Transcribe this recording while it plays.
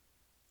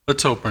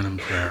Let's open in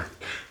prayer.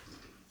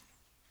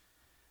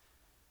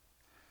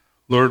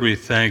 Lord, we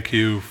thank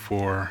you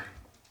for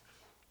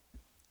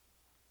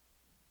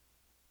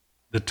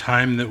the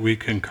time that we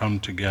can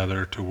come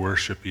together to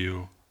worship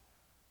you,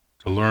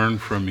 to learn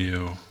from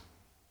you,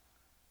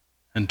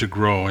 and to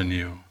grow in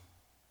you.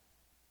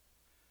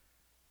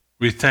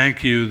 We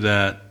thank you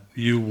that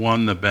you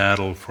won the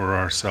battle for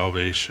our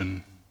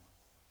salvation,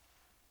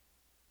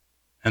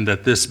 and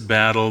that this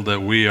battle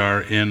that we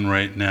are in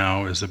right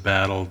now is a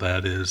battle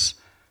that is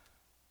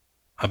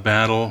a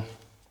battle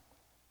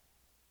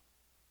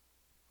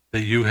that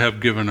you have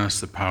given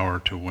us the power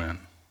to win.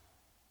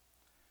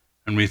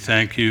 And we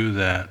thank you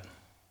that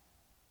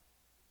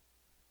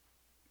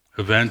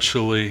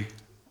eventually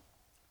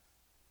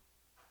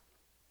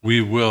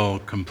we will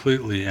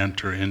completely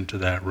enter into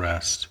that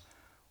rest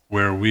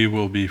where we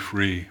will be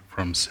free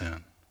from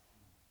sin.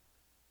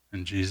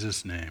 In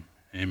Jesus' name,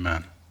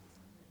 amen.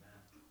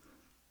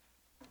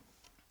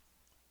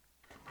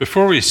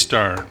 Before we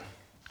start,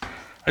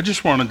 I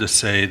just wanted to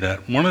say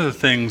that one of the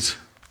things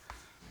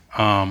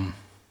I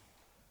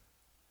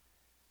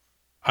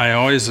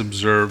always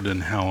observed in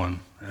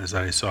Helen as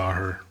I saw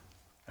her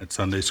at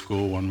Sunday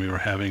school when we were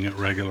having it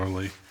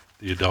regularly,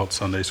 the adult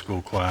Sunday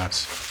school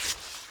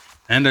class,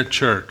 and at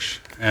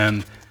church,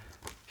 and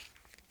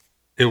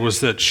it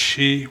was that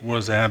she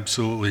was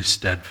absolutely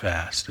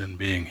steadfast in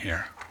being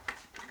here.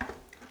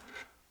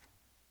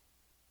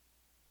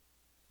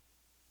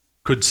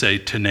 Could say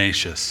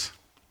tenacious.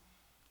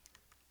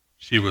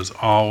 She was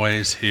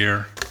always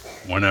here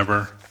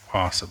whenever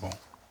possible.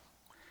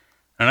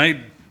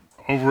 And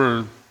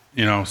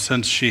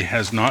since she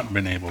has not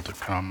been able to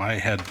come, I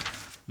had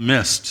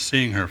missed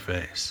seeing her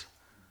face,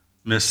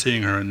 missed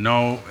seeing her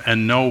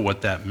and know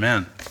what that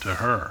meant to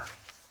her.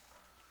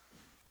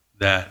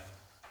 That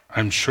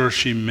I'm sure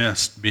she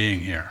missed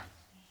being here.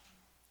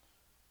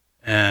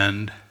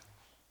 And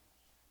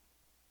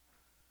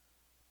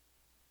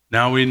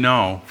now we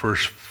know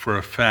for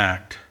a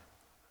fact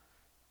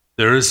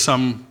there is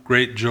some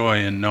great joy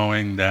in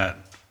knowing that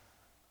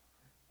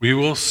we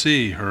will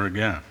see her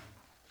again.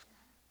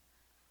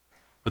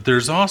 But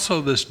there's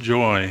also this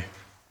joy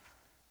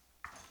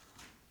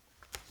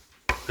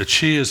that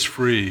she is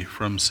free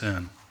from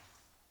sin,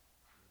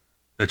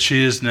 that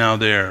she is now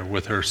there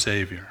with her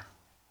Savior.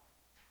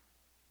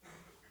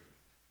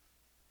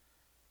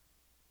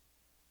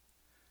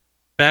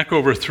 Back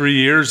over 3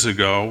 years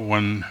ago,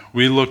 when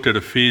we looked at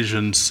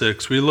Ephesians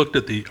 6, we looked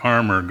at the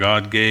armor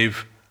God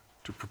gave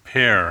to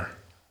prepare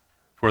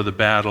for the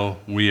battle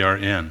we are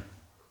in.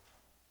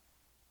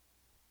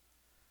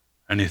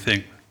 And you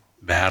think,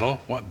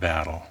 battle? What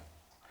battle?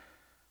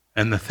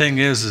 And the thing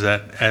is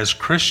that as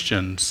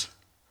Christians,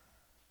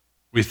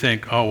 we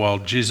think, oh, well,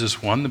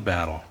 Jesus won the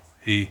battle.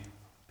 He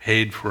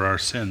paid for our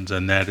sins,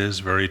 and that is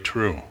very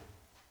true.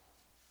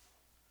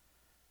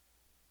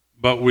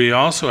 But we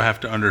also have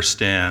to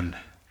understand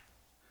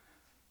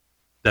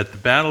that the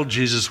battle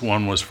Jesus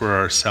won was for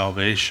our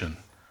salvation.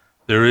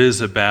 There is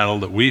a battle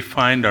that we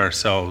find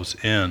ourselves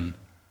in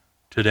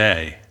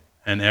today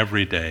and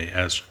every day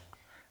as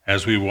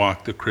we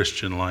walk the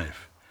Christian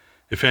life.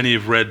 If any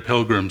have read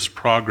Pilgrim's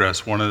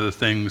Progress, one of the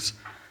things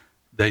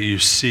that you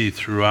see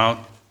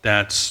throughout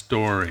that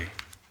story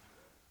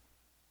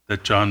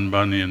that John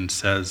Bunyan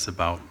says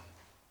about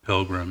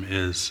Pilgrim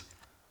is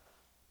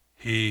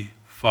he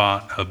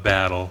fought a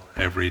battle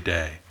every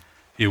day.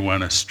 He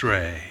went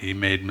astray. He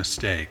made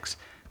mistakes.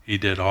 He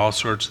did all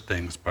sorts of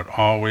things, but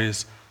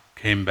always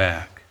came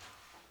back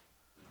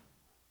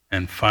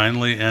and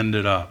finally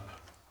ended up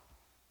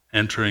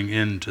entering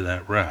into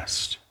that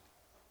rest.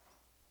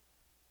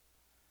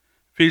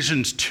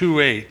 Ephesians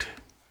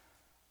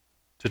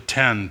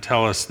 2:8-10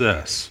 tell us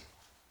this.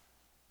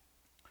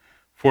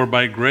 For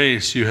by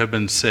grace you have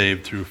been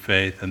saved through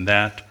faith, and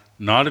that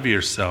not of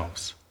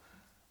yourselves.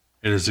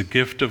 It is a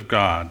gift of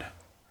God,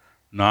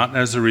 not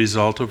as a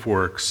result of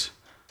works,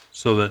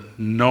 so that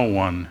no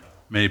one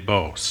may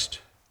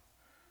boast.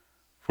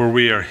 For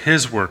we are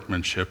his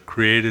workmanship,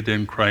 created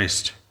in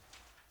Christ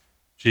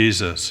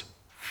Jesus,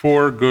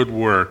 for good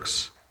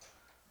works,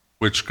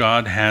 which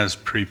God has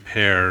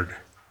prepared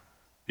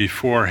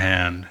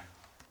beforehand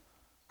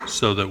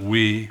so that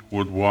we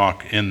would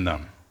walk in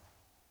them.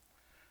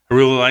 I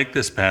really like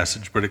this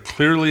passage, but it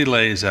clearly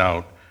lays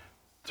out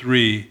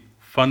 3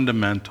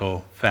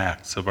 fundamental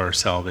facts of our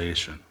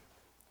salvation.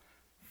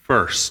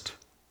 First,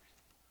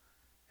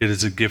 it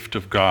is a gift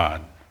of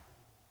God.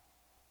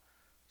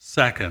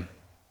 Second,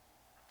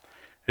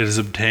 it is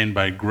obtained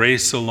by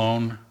grace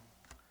alone,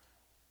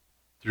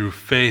 through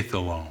faith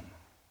alone.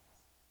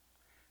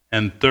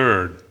 And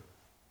third,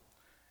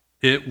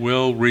 it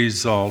will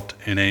result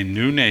in a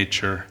new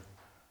nature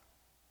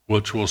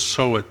which will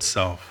show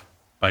itself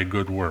by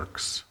good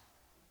works.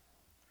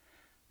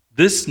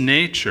 This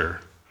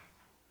nature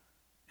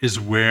is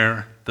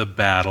where the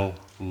battle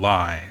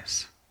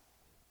lies.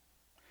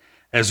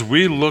 As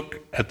we look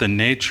at the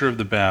nature of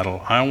the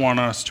battle, I want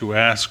us to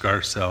ask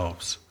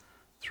ourselves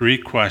 3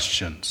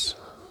 questions.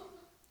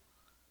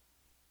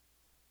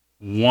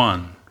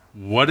 1,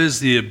 what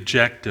is the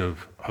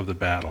objective of the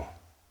battle?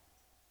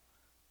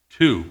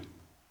 2,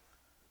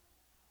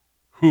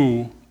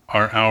 who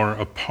are our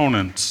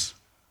opponents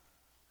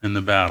in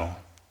the battle?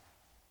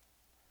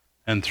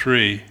 And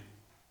 3,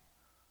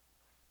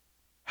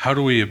 how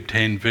do we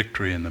obtain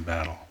victory in the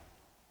battle?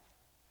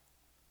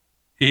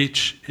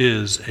 Each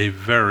is a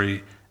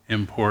very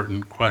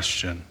important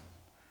question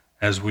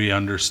as we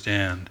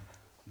understand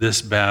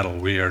this battle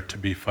we are to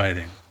be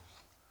fighting,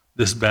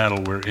 this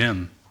battle we're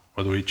in,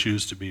 whether we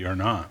choose to be or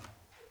not.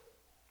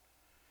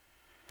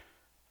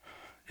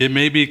 It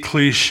may be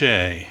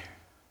cliche,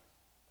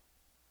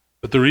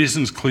 but the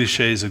reasons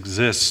cliches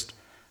exist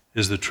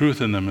is the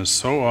truth in them is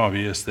so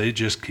obvious they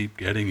just keep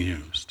getting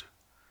used.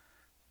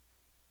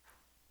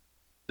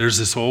 There's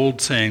this old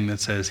saying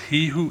that says,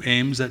 "He who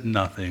aims at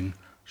nothing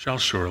shall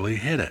surely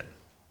hit it."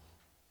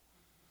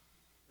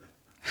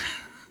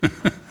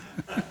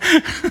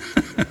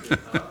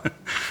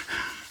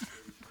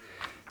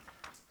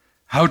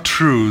 How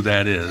true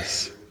that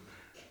is.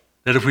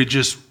 That if we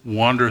just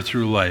wander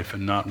through life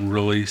and not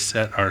really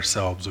set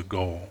ourselves a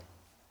goal,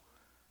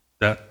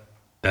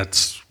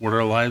 that's what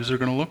our lives are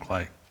going to look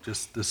like.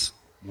 Just this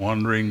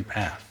wandering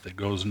path that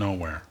goes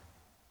nowhere.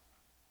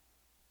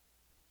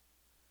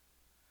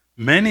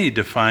 Many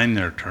define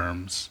their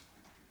terms,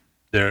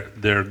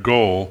 their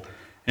goal,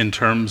 in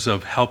terms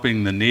of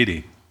helping the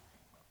needy.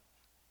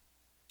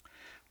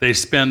 They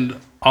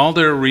spend all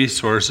their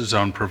resources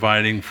on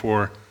providing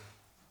for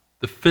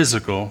the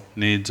physical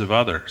needs of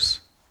others.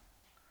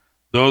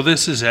 Though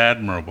this is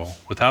admirable,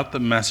 without the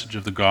message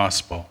of the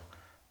gospel,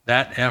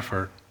 that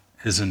effort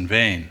is in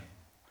vain.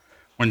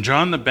 When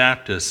John the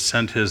Baptist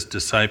sent his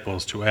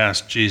disciples to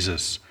ask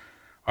Jesus,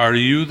 "Are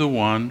you the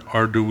one,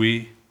 or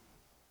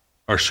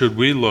should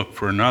we look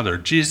for another?"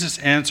 Jesus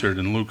answered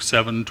in Luke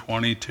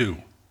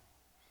 7:22.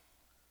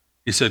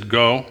 He said,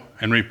 "Go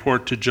and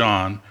report to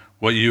John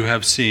what you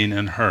have seen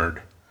and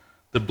heard.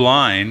 The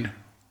blind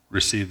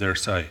receive their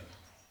sight.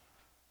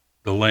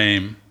 The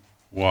lame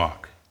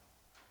walk.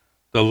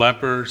 The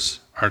lepers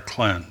are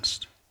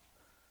cleansed.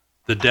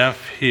 The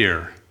deaf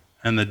hear,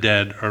 and the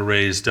dead are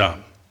raised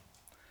up."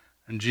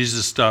 And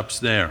Jesus stops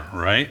there,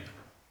 right?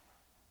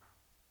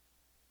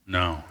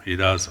 No, he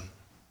doesn't.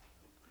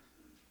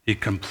 He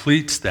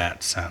completes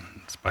that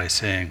sentence by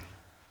saying,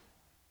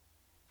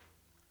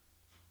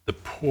 "The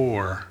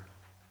poor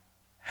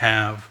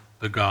have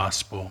the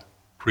gospel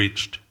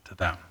preached to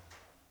them."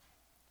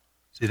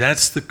 See,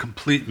 that's the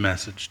complete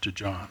message to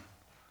John.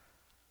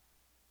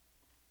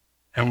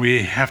 And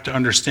we have to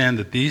understand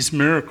that these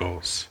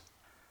miracles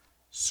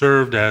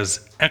served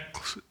as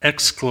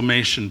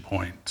exclamation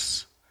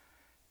points,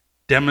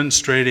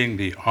 demonstrating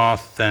the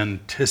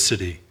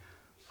authenticity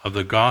of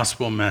the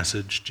gospel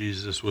message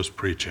Jesus was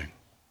preaching.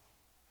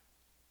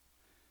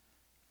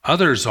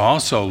 Others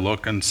also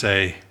look and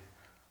say,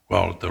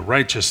 well, the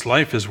righteous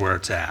life is where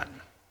it's at.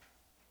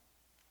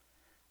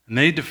 And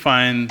they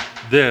define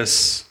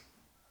this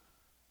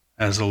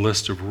as a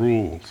list of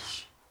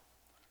rules.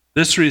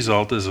 This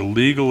result is a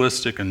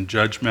legalistic and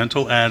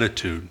judgmental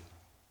attitude.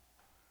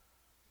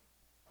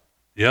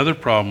 The other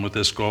problem with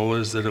this goal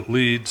is that it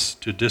leads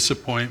to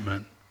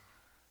disappointment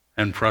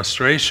and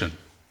frustration.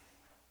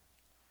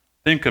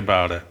 Think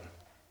about it.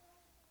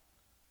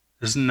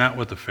 Isn't that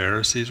what the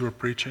Pharisees were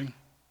preaching?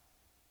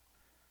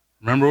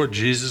 Remember what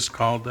Jesus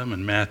called them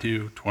in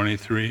Matthew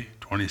 23,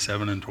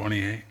 27, and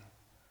 28?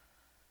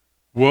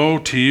 "Woe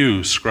to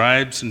you,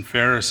 scribes and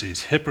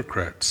Pharisees,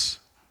 hypocrites,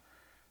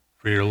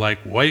 for you're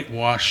like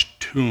whitewashed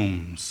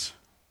tombs,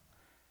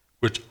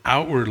 which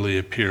outwardly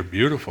appear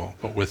beautiful,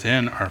 but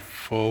within are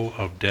full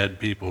of dead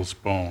people's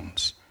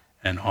bones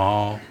and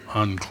all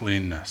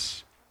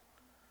uncleanness.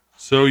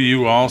 So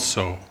you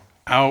also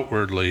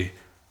outwardly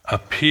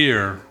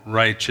appear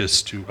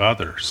righteous to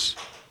others,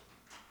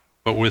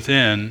 but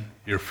within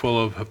you're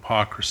full of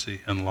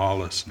hypocrisy and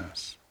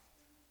lawlessness."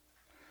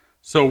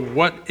 So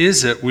what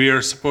is it we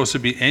are supposed to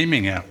be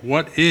aiming at?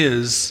 What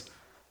is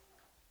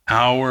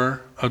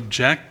our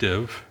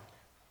objective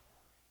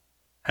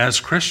as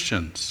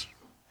Christians?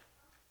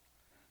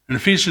 In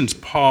Ephesians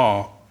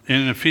 5,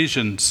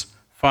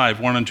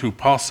 1 and 2,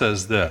 Paul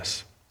says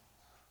this,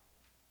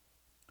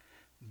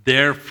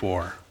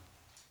 "Therefore,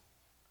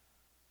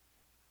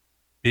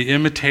 be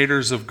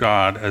imitators of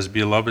God as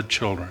beloved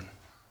children.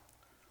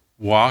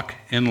 Walk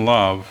in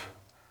love,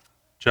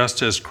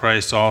 just as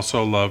Christ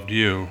also loved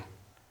you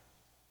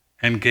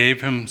and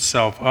gave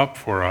himself up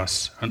for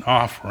us, an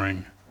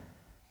offering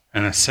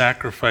and a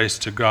sacrifice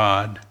to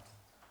God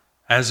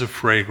as a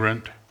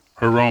fragrant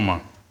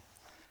aroma."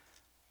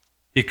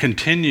 He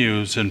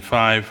continues in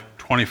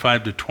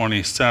 5:25 to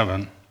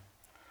 27,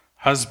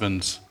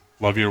 "Husbands,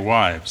 love your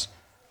wives,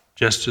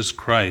 just as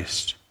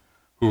Christ,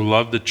 who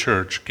loved the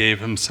church, gave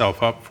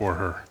himself up for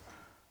her,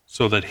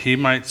 so that he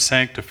might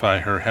sanctify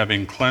her,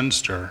 having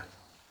cleansed her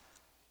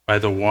by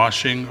the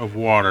washing of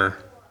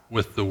water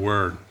with the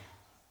word,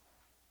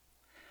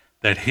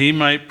 that he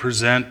might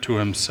present to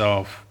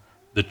himself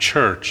the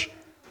church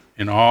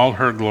in all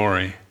her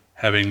glory,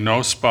 having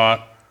no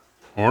spot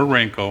or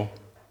wrinkle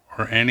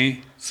or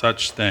any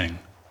such thing,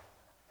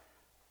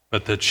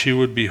 but that she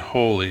would be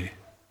holy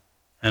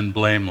and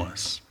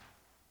blameless.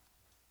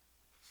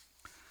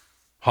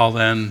 Paul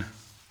then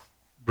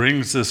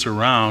brings this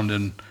around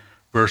in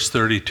verse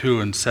 32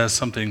 and says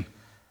something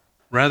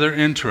rather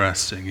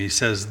interesting. He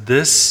says,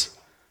 "This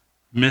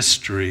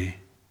mystery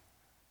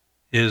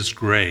is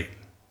great,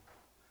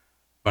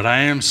 but I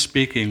am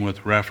speaking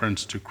with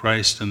reference to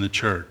Christ and the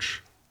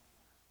church."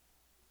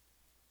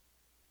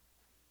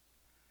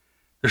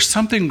 There's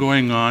something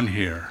going on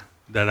here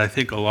that I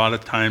think a lot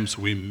of times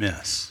we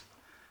miss.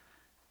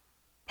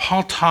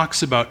 Paul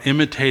talks about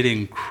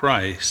imitating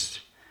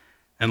Christ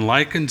and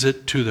likens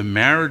it to the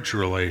marriage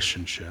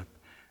relationship,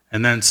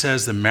 and then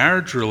says the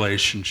marriage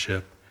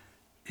relationship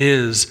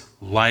is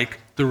like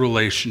the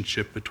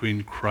relationship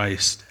between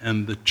Christ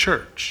and the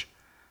church.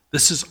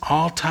 This is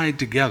all tied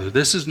together.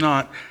 This is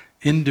not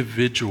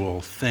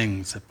individual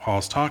things that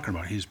Paul's talking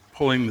about. He's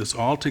pulling this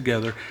all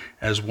together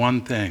as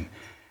one thing.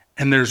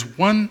 And there's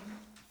one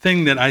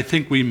thing that I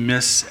think we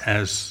miss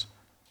as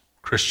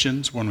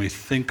Christians when we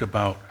think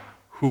about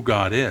who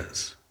God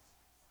is.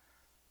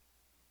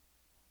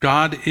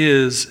 God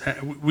is,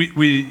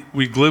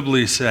 we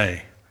glibly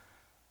say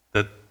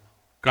that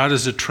God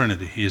is a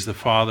Trinity. He is the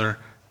Father,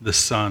 the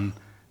Son,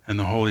 and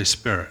the Holy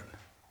Spirit.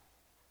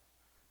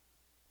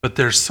 But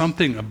there's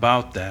something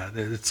about that.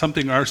 It's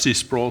something R.C.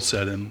 Sproul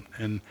said,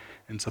 and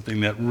something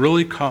that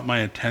really caught my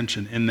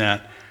attention, in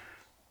that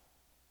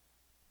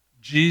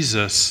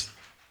Jesus,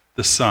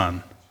 the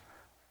Son,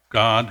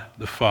 God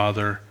the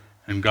Father,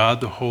 and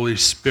God the Holy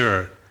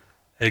Spirit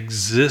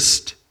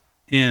exist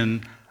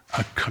in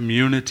a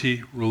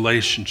community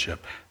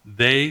relationship.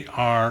 They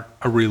are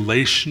a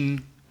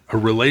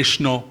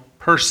relational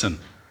person.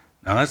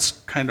 Now that's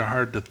kind of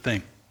hard to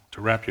think,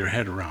 to wrap your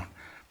head around.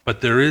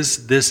 But there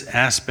is this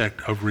aspect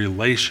of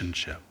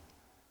relationship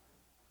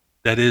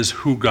that is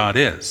who God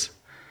is.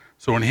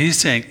 So when he's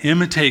saying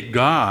imitate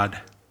God,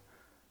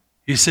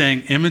 he's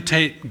saying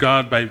imitate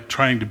God by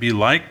trying to be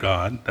like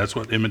God. That's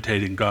what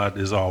imitating God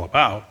is all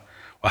about.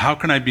 Well, how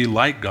can I be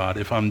like God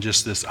if I'm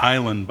just this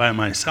island by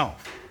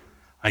myself?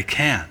 I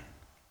can't.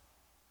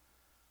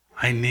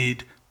 I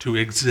need to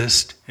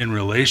exist in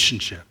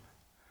relationship.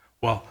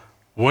 Well,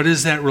 what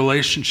is that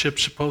relationship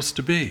supposed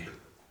to be?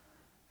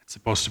 It's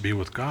supposed to be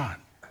with God.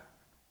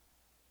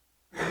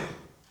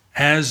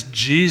 As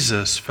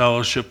Jesus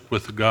fellowshiped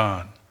with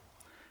God,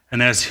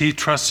 and as he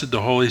trusted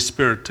the Holy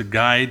Spirit to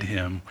guide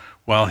him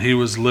while he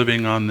was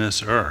living on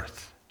this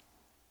earth,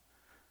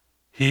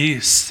 he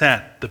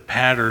set the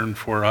pattern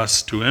for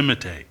us to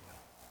imitate.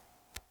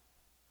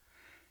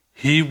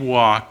 He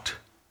walked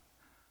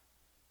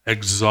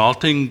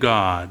exalting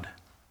God,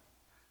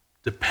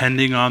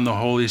 depending on the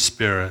Holy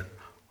Spirit,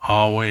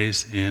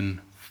 always in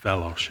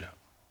fellowship.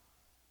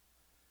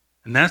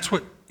 And that's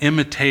what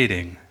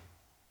imitating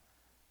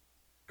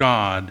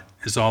God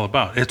is all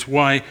about. It's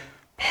why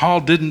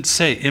Paul didn't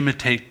say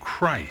imitate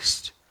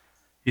Christ.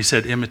 He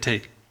said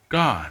imitate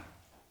God.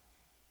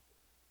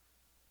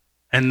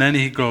 And then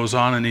he goes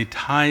on and he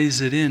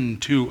ties it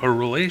into a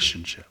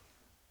relationship.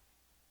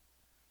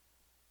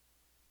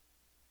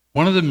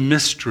 One of the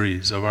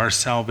mysteries of our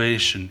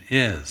salvation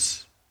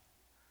is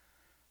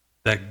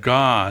that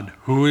God,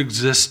 who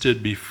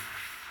existed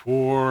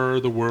before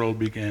the world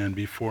began,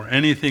 before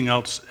anything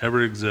else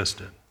ever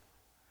existed,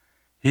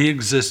 he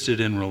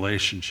existed in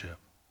relationship.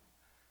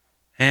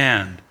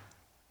 And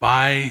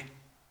by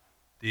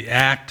the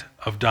act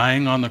of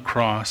dying on the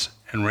cross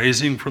and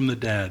raising from the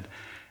dead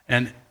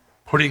and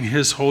putting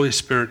his Holy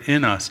Spirit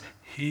in us,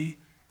 he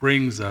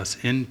brings us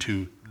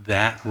into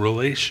that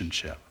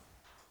relationship.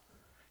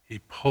 He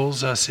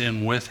pulls us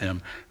in with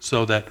him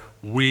so that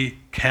we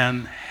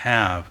can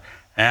have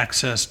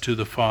access to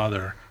the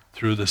Father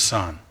through the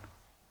Son.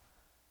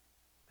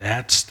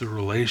 That's the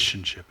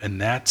relationship, and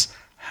that's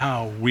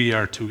how we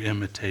are to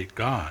imitate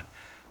God,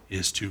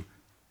 is to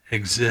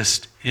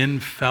exist in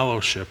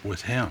fellowship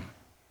with him.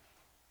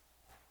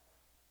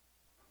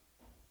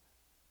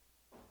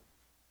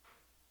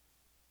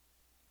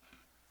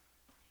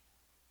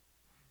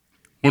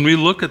 When we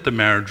look at the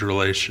marriage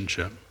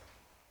relationship,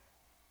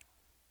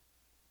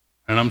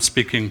 and I'm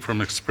speaking from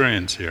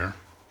experience here,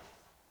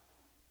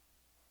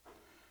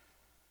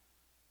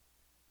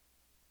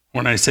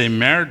 when I say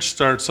marriage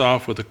starts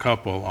off with a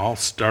couple all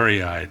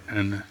starry-eyed,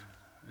 and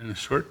in a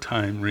short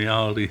time,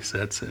 reality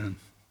sets in.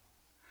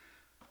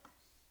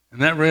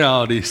 And that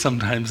reality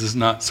sometimes is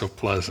not so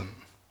pleasant.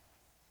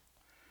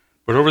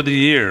 But over the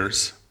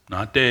years,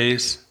 not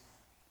days,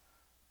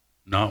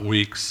 not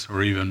weeks,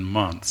 or even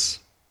months,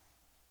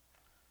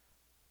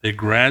 they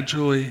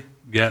gradually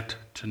get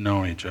to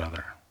know each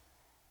other.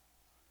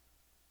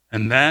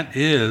 And that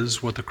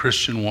is what the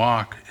Christian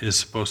walk is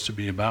supposed to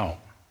be about.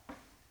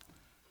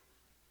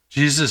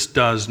 Jesus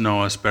does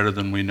know us better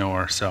than we know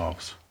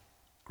ourselves.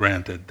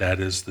 Granted, that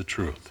is the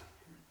truth.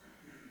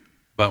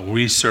 But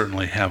we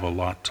certainly have a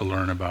lot to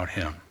learn about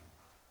him.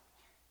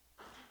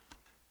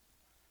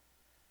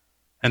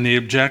 And the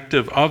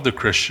objective of the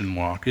Christian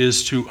walk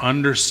is to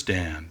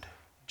understand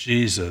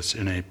Jesus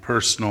in a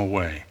personal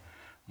way,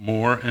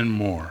 more and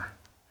more.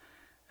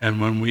 And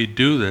when we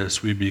do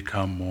this, we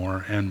become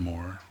more and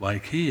more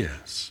like he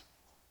is.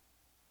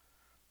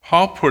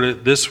 Paul put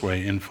it this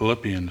way in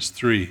Philippians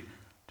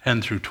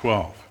 3:10 through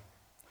 12,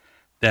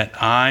 that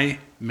I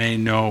may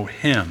know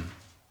him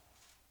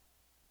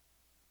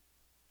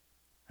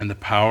and the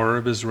power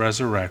of his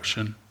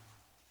resurrection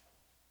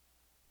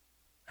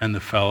and the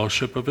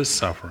fellowship of his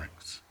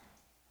sufferings,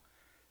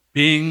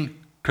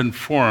 being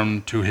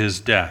conformed to his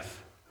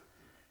death,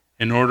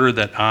 in order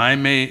that I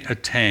may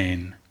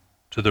attain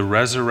to the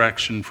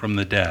resurrection from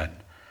the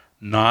dead,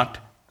 not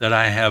that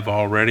I have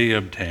already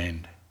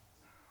obtained,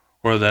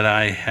 or that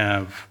I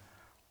have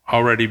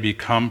already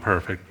become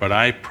perfect, but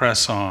I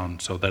press on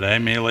so that I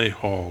may lay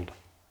hold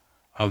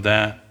of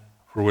that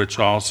for which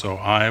also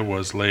I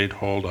was laid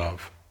hold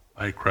of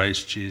by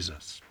Christ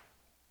Jesus.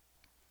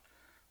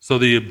 So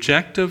the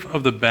objective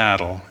of the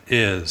battle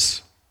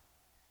is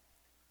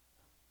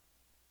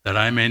that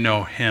I may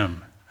know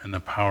him and the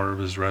power of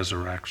his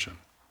resurrection.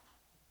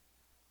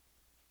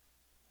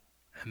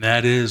 And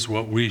that is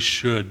what we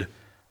should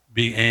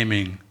be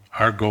aiming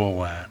our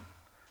goal at.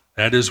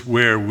 That is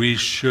where we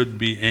should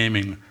be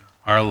aiming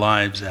our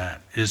lives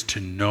at, is to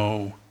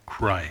know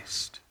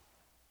Christ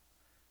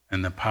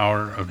and the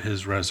power of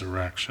his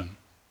resurrection.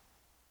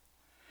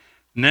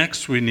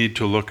 Next, we need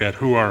to look at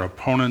who our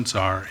opponents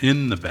are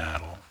in the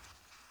battle.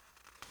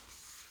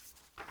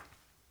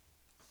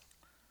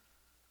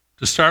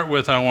 To start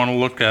with, I want to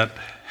look at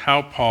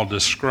how Paul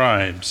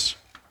describes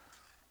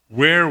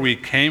where we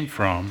came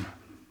from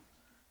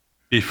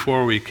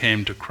before we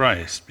came to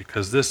Christ,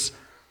 because this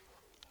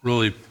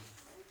really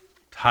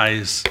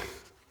ties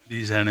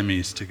these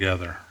enemies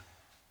together.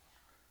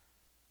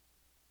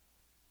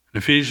 In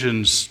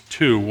Ephesians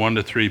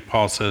 2:1-3,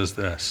 Paul says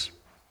this: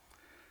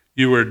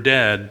 "You were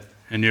dead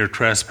in your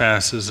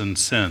trespasses and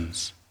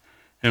sins,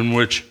 in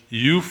which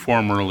you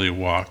formerly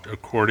walked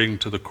according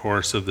to the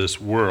course of this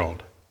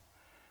world,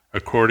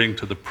 according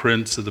to the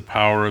prince of the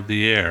power of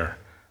the air,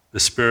 the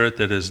spirit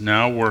that is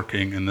now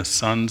working in the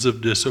sons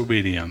of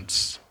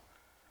disobedience.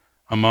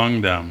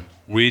 Among them,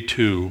 we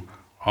too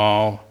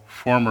all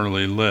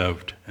formerly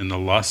lived in the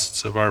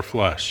lusts of our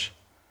flesh,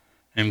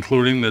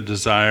 including the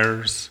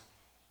desires,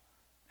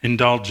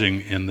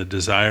 indulging in the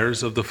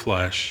desires of the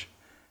flesh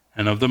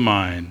and of the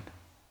mind,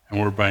 and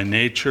were by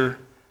nature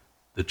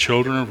the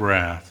children of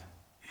wrath,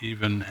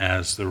 even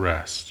as the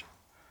rest."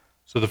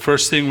 So the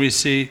first thing we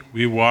see,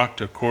 we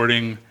walked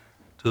according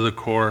to the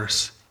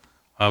course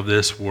of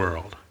this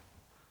world.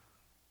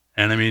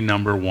 Enemy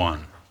number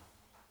one,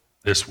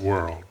 this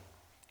world.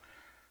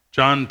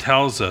 John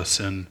tells us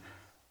in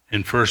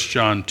 1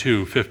 John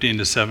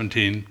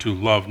 2:15-17 to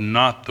love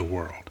not the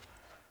world.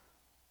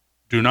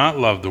 Do not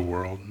love the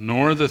world,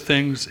 nor the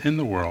things in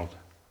the world.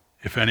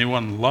 If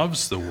anyone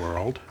loves the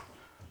world,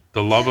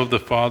 the love of the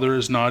Father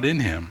is not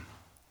in him.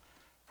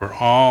 For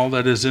all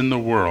that is in the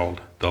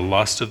world, the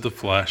lust of the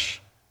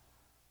flesh,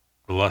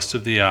 the lust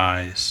of the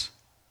eyes,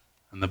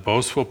 and the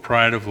boastful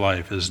pride of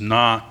life, is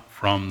not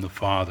from the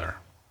Father,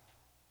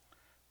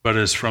 but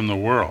is from the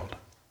world.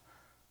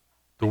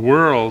 The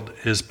world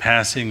is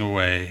passing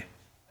away,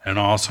 and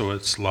also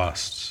its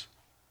lusts.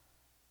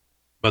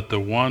 But the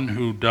one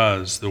who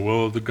does the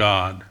will of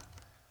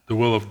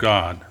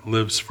God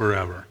lives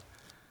forever.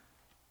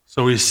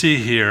 So we see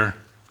here,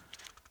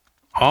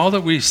 all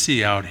that we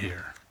see out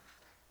here,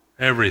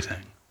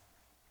 everything,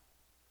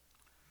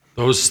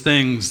 those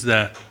things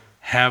that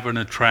have an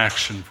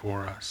attraction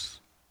for us,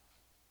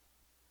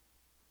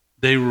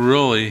 they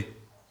really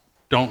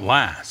don't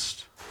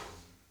last.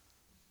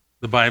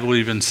 The Bible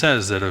even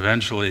says that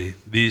eventually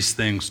these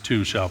things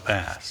too shall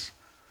pass.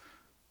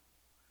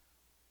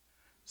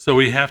 So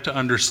we have to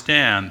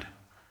understand,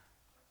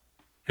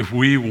 if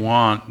we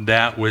want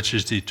that which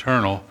is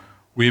eternal,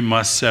 we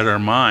must set our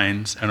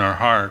minds and our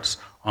hearts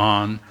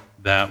on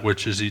that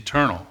which is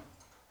eternal.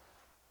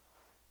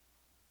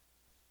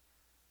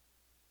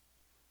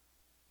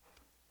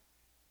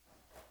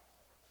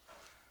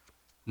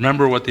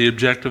 Remember what the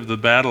objective of the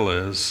battle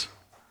is,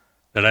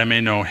 that I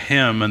may know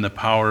him and the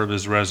power of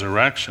his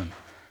resurrection.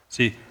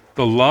 See,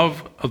 the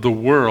love of the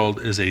world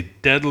is a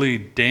deadly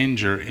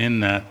danger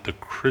in that the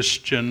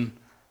Christian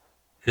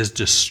is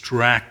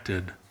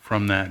distracted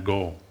from that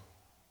goal.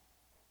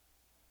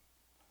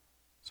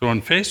 So when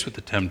faced with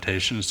the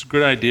temptation, it's a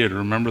good idea to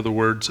remember the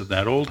words of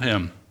that old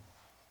hymn.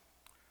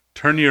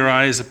 Turn your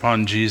eyes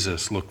upon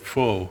Jesus, look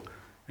full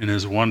in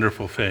his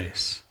wonderful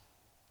face,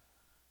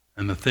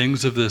 and the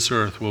things of this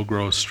earth will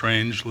grow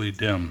strangely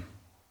dim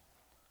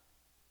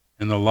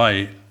in the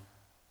light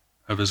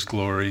of his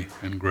glory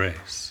and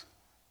grace.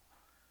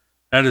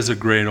 That is a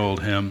great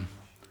old hymn,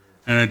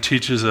 and it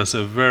teaches us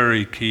a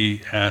very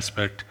key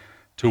aspect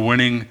to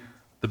winning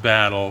the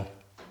battle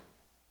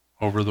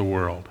over the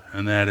world,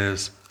 and that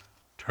is,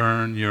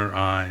 turn your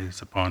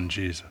eyes upon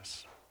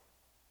Jesus.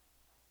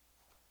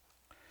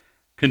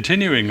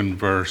 Continuing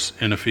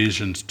in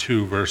Ephesians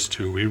 2, verse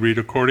 2, we read,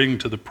 according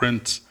to the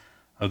prince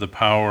of the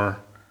power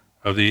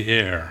of the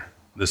air,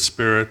 the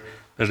spirit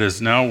that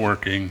is now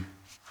working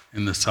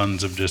in the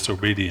sons of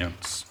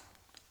disobedience.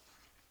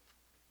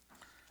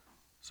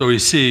 So we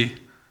see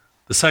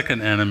the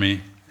second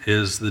enemy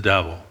is the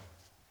devil.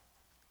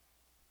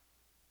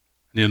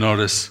 And you'll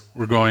notice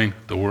we're going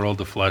the world,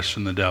 the flesh,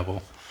 and the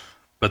devil.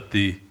 But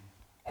the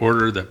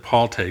order that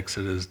Paul takes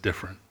it is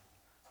different.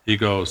 He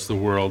goes the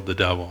world, the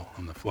devil,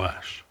 and the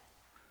flesh.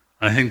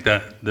 I think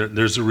that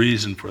there's a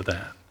reason for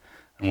that.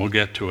 And we'll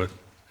get to it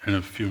in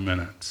a few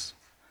minutes.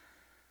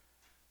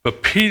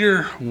 But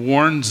Peter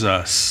warns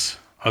us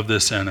of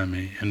this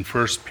enemy in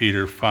 1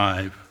 Peter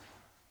 5,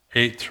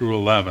 8 through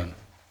 11.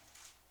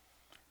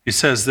 He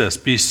says this,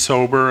 "Be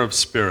sober of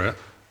spirit,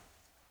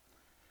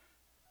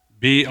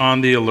 be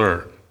on the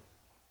alert.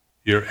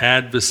 Your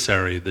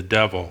adversary, the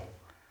devil,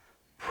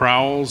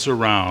 prowls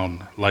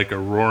around like a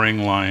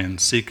roaring lion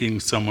seeking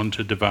someone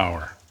to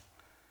devour.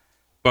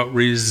 But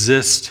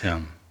resist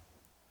him,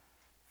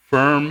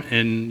 firm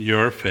in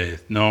your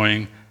faith,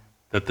 knowing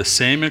that the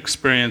same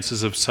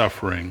experiences of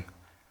suffering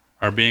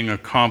are being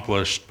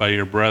accomplished by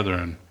your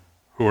brethren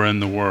who are in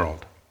the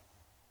world.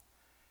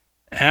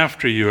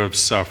 After you have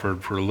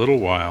suffered for a little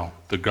while,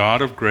 the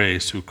God of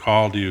grace who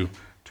called you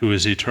to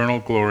his eternal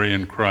glory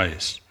in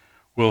Christ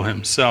will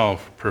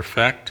himself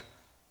perfect,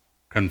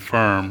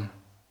 confirm,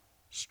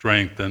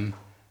 strengthen,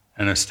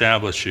 and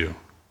establish you.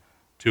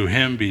 To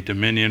him be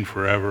dominion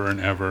forever and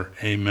ever.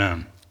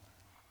 Amen."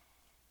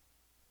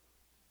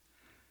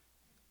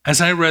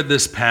 As I read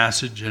this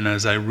passage and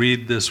as I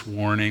read this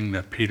warning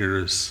that Peter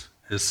is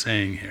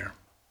saying here,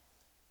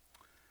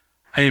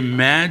 I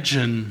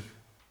imagine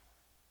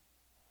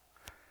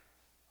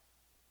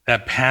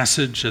that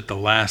passage at the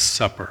Last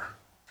Supper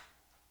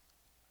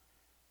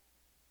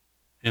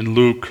in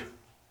Luke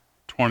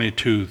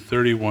 22,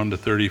 31 to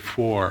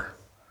 34.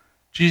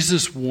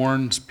 Jesus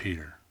warns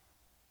Peter.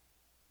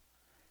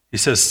 He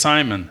says,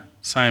 "Simon,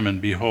 Simon,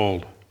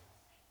 behold,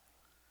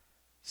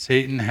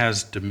 Satan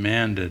has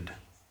demanded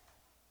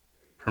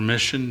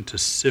permission to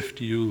sift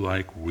you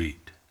like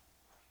wheat.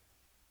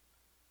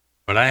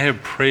 But I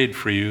have prayed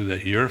for you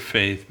that your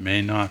faith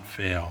may not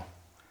fail.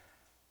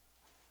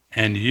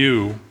 And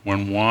you,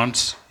 when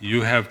once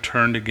you have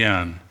turned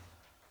again,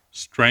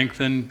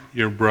 strengthen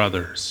your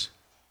brothers."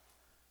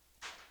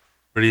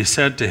 But he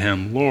said to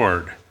him,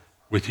 "Lord,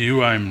 with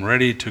you I am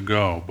ready to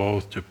go,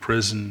 both to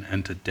prison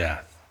and to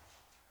death."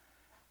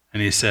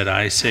 And he said,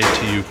 "I say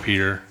to you,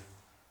 Peter,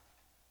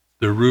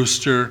 the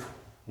rooster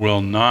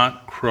will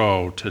not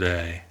crow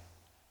today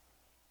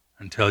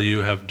until you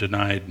have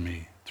denied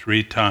me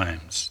 3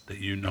 times that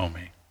you know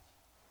me."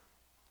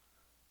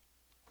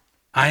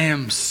 I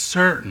am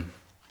certain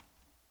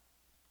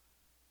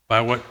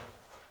by what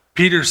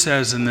Peter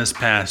says in this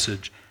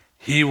passage,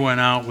 he went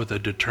out with a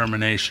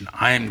determination.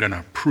 I am going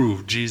to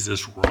prove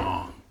Jesus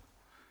wrong.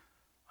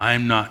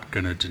 I'm not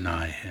going to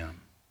deny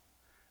him.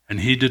 And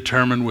he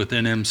determined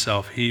within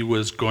himself he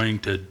was going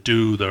to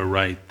do the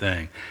right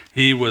thing.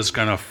 He was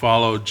going to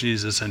follow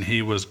Jesus, and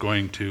he was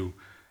going to,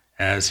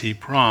 as he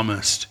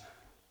promised,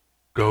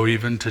 go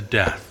even to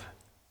death.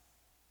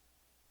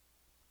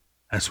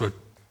 That's what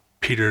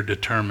Peter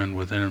determined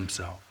within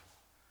himself.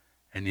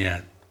 And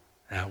yet,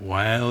 that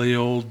wily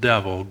old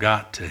devil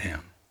got to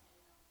him.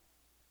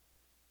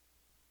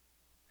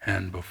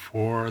 And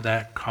before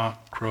that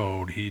cock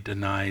crowed, he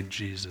denied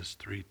Jesus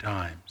 3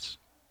 times.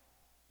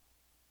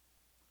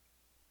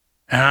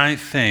 And I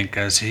think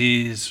as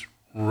he's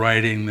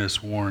writing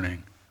this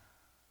warning,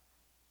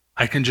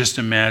 I can just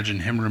imagine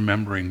him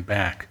remembering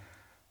back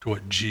to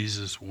what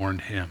Jesus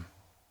warned him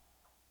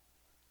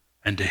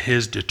and to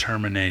his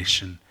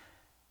determination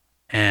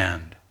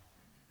and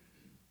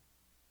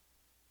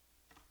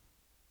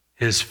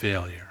his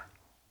failure.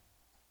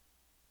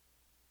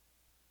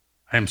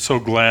 I am so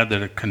glad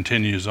that it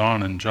continues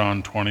on in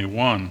John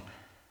 21.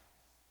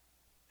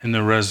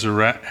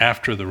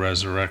 After the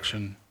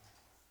resurrection,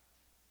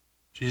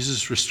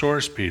 Jesus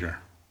restores Peter.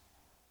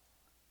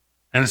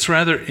 And it's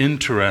rather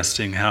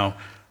interesting how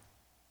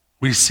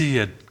we see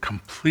a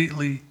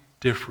completely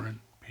different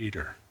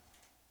Peter.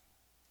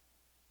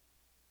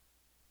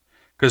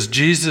 Because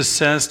Jesus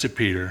says to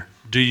Peter,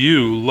 "Do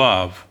you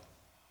love?"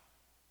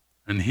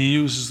 And he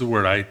uses the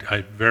word,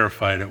 I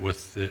verified it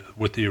with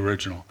the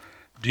original.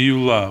 "Do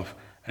you love?"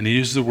 And he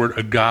uses the word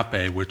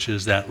agape, which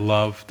is that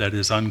love that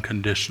is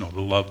unconditional,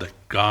 the love that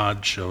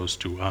God shows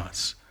to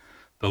us,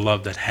 the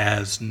love that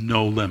has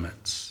no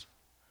limits.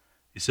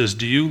 He says,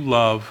 "Do you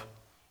love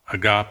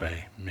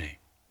agape me?"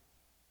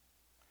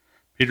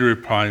 Peter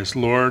replies,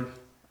 "Lord,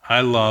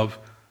 I love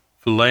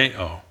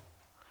phileo,"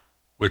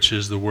 which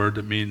is the word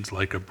that means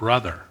like a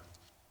brother.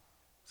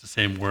 It's the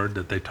same word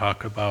that they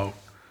talk about,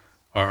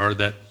 or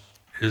that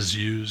is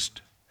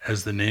used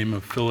as the name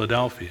of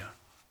Philadelphia,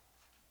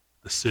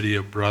 the city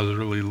of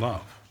brotherly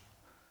love.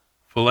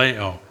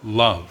 Phileo,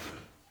 love.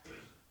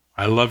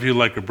 I love you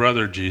like a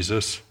brother,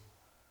 Jesus.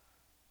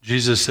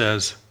 Jesus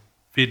says,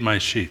 "Feed my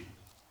sheep."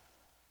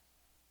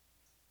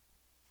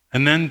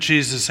 And then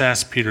Jesus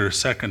asked Peter a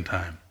second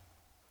time,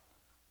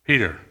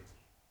 "Peter,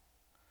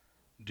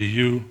 do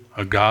you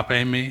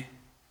agape me?"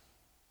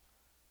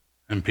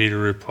 And Peter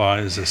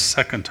replies a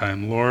second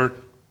time,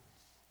 "Lord,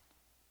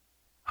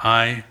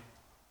 I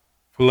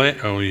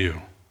phileo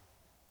you."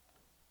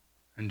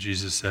 And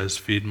Jesus says,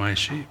 "Feed my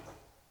sheep."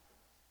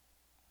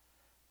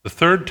 The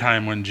third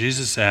time when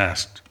Jesus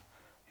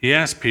he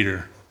asked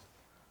Peter,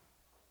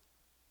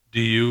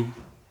 "Do you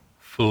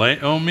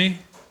phileo me?"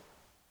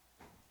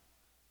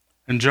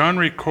 And John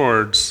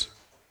records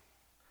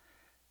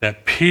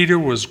that Peter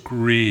was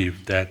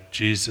grieved that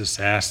Jesus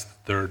asked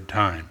the third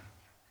time,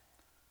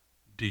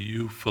 "Do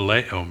you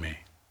phileo me?"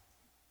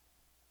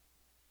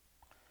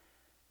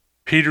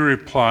 Peter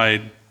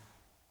replied,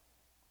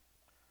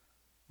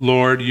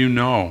 "Lord, you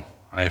know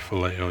I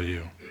phileo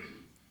you."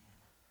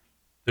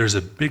 There's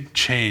a big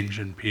change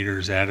in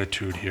Peter's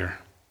attitude here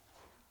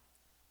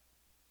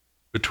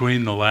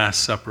between the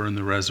Last Supper and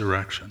the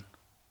resurrection.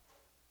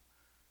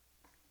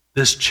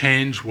 This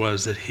change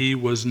was that he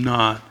was,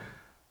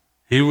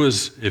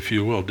 if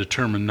you will,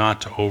 determined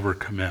not to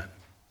overcommit.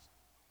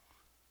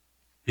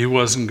 He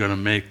wasn't going to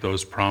make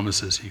those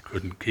promises he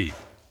couldn't keep.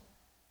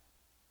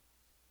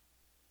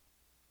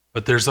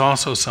 But there's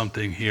also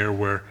something here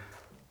where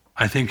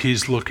I think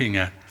he's looking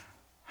at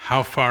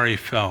how far he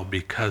fell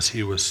because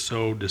he was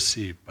so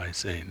deceived by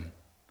Satan,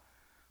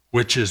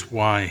 which is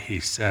why he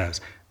says,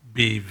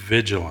 be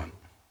vigilant.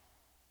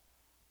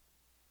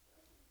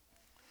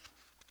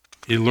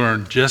 He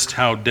learned just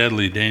how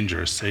deadly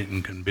dangerous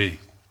Satan can be.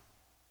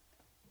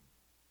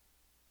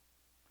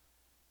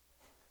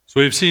 So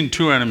we've seen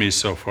two enemies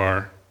so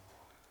far.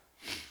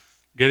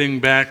 Getting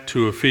back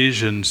to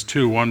Ephesians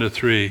 2,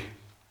 1-3,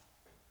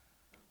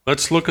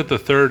 let's look at the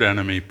third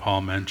enemy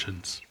Paul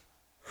mentions.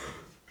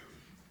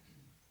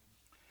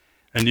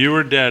 "And you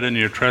were dead in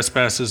your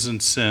trespasses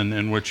and sin,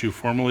 in which you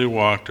formerly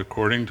walked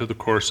according to the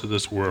course of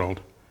this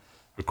world,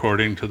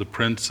 according to the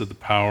prince of the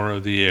power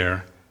of the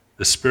air,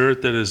 the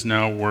spirit that is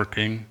now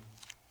working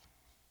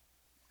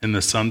in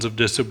the sons of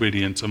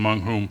disobedience,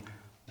 among whom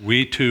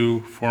we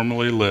too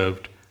formerly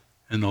lived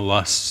in the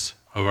lusts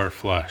of our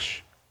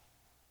flesh,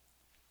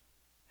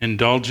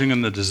 indulging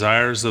in the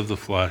desires of the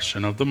flesh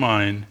and of the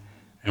mind,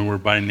 and were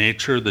by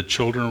nature the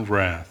children of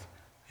wrath,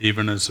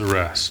 even as the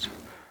rest."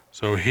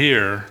 So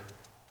here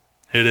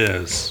it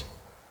is.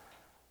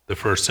 The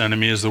first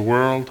enemy is the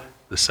world,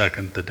 the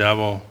second the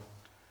devil,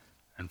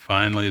 and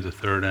finally the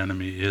third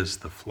enemy is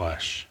the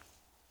flesh.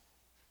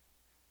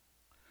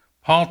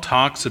 Paul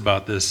talks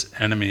about this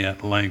enemy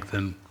at length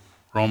in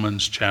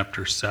Romans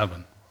chapter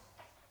 7.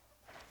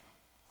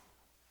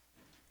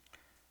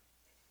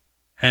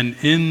 And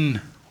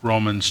in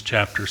Romans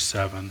chapter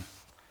 7,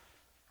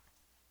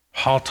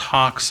 Paul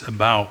talks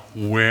about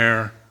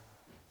where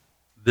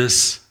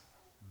this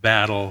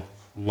battle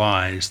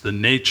lies, the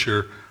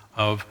nature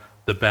of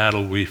the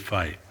battle we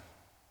fight.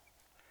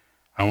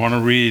 I want to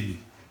read,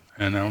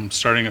 and I'm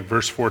starting at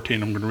verse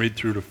 14. I'm going to read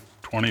through to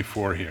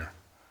 24 here.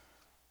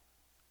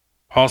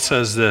 Paul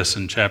says this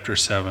in chapter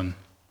 7,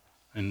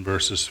 in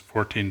verses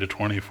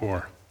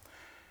 14-24.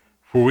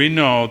 "For we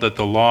know that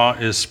the law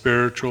is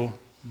spiritual,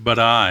 but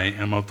I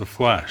am of the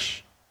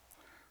flesh,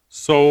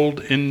 sold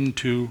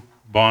into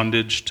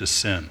bondage to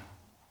sin.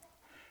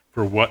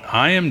 For what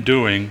I am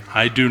doing,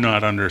 I do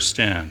not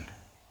understand.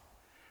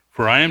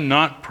 For I am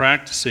not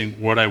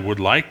practicing what I would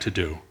like to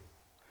do,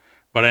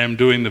 but I am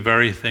doing the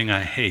very thing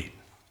I hate.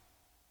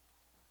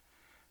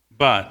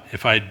 But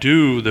if I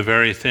do the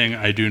very thing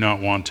I do not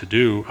want to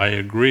do, I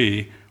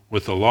agree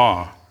with the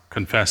law,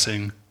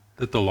 confessing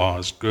that the law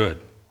is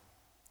good.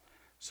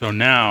 So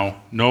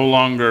now, no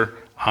longer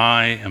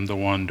I am the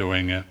one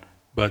doing it,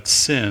 but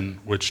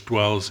sin which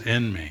dwells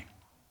in me.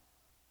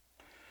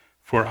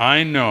 For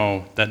I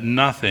know that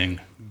nothing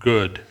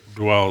good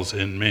dwells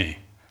in me,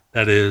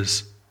 that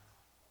is,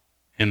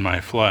 in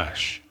my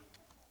flesh.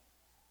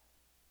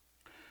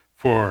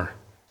 For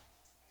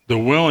the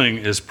willing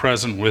is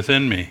present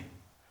within me,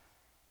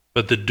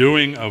 but the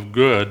doing of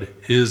good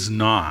is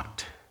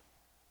not.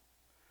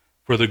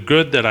 For the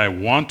good that I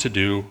want to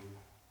do,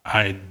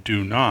 I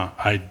do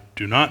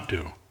not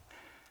do.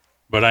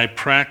 But I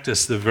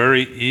practice the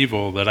very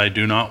evil that I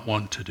do not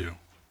want to do.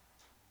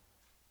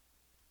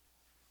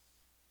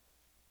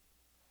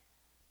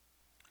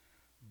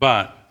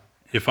 But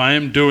if I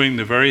am doing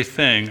the very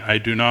thing I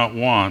do not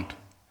want,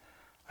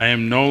 I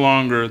am no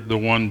longer the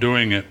one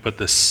doing it, but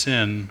the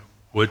sin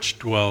which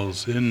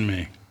dwells in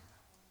me.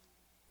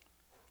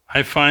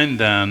 I find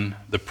then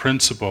the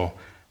principle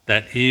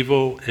that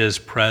evil is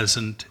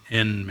present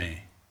in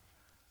me."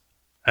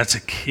 That's a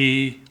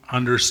key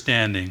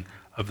understanding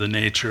of the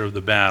nature of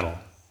the battle.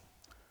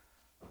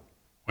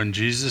 When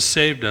Jesus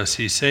saved us,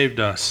 he saved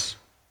us.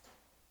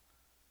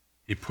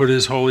 He put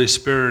his Holy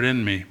Spirit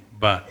in me,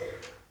 but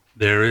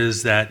there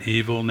is that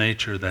evil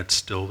nature that's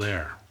still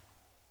there.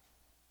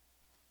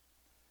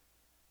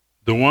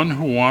 "The one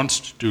who wants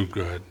to do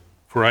good,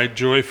 for I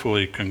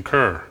joyfully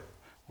concur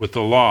with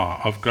the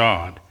law of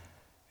God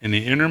in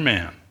the inner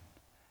man,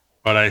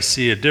 but I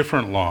see a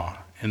different law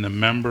in the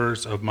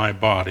members of my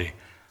body,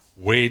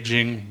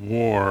 waging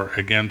war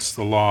against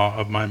the law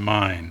of my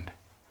mind,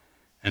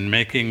 and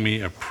making me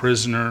a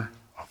prisoner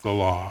of the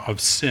law of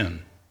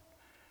sin,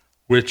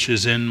 which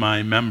is in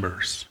my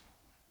members.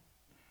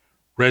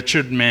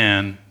 Wretched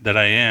man that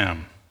I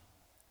am,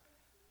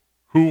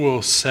 who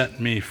will set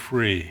me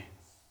free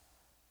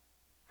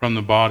from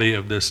the body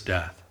of this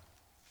death?"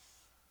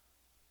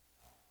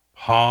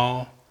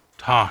 Paul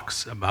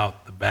talks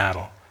about the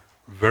battle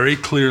very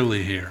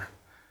clearly here.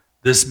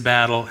 This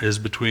battle is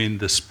between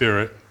the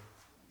spirit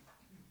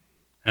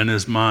and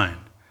his mind.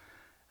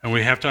 And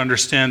we have to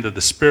understand that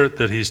the spirit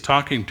that he's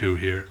talking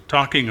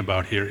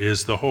about here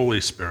is the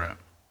Holy Spirit.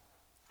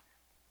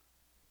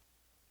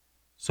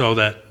 So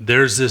that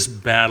there's this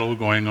battle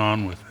going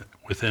on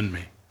within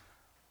me.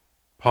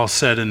 Paul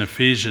said in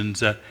Ephesians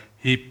that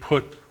he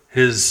put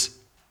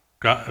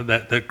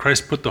that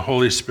Christ put the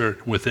Holy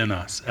Spirit within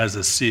us as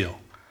a seal.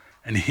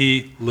 And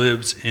he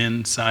lives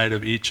inside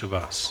of each of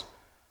us.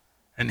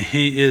 And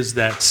he is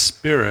that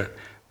spirit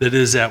that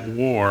is at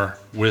war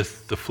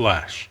with the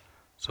flesh.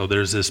 So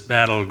there's this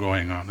battle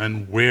going on.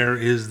 And where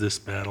is this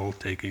battle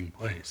taking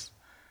place?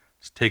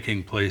 It's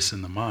taking place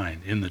in the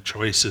mind, in the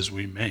choices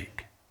we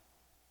make.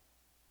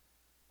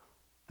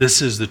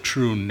 This is the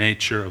true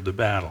nature of the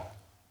battle.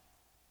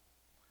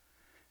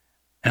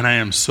 And I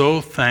am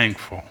so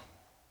thankful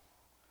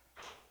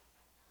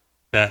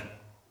that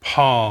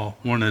Paul,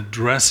 when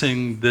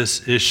addressing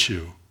this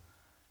issue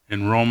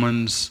in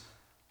Romans,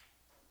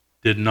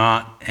 did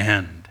not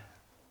end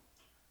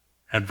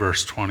at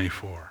verse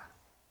 24.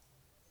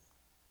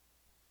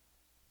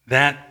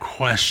 That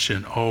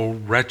question, "O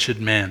wretched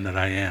man that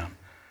I am,"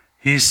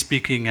 he's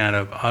speaking out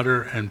of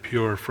utter and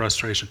pure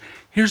frustration.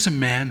 Here's a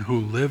man who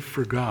lived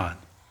for God,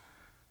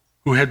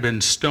 who had been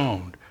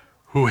stoned,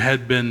 who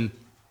had been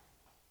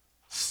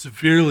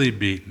severely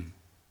beaten,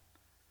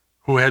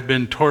 who had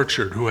been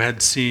tortured, who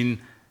had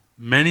seen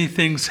many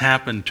things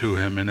happen to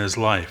him in his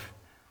life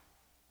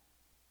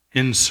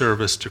in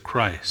service to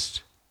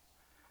Christ.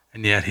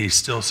 And yet he's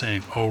still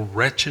saying, "O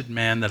wretched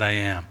man that I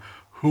am,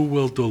 who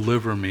will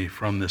deliver me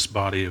from this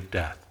body of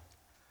death?"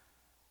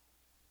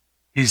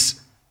 He's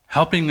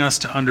helping us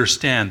to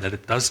understand that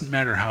it doesn't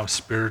matter how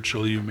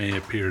spiritual you may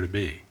appear to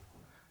be.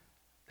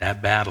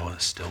 That battle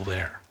is still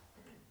there.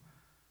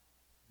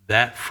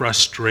 That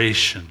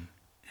frustration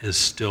is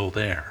still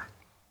there.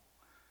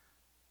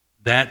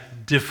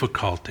 That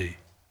difficulty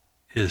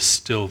is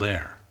still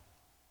there.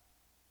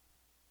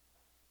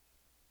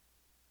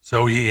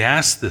 So he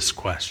asks this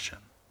question,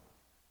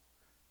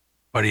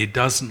 but he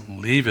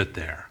doesn't leave it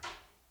there.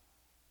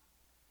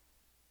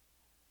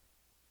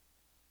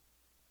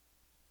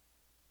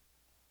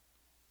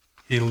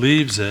 He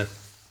leaves it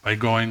by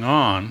going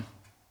on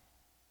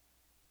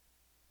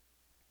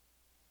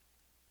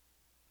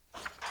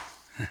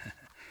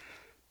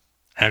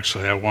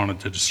Actually, I wanted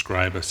to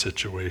describe a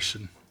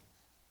situation.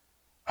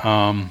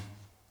 For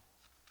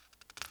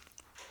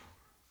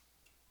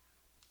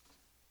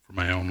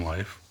my own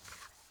life.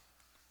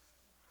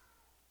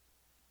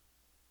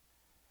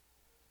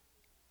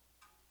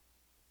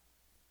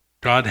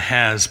 God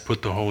has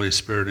put the Holy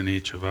Spirit in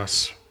each of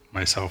us,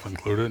 myself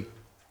included,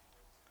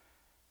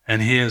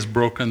 and he has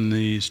broken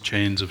these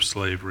chains of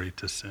slavery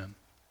to sin.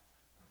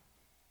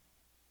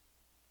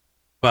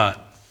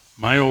 But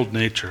my old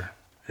nature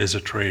is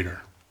a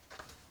traitor.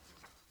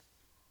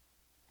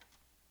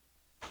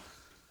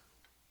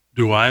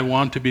 Do I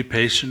want to be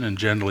patient and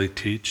gently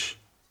teach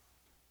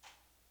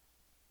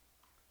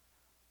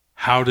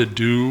how to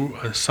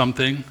do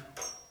something,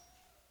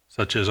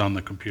 such as on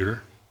the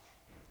computer?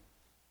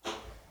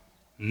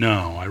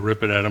 No, I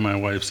rip it out of my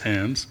wife's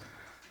hands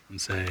and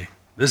say,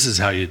 "This is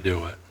how you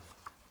do it."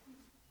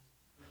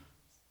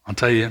 I'll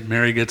tell you,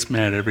 Mary gets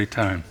mad every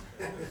time.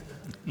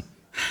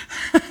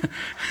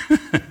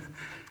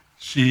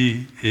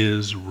 She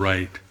is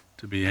right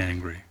to be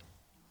angry.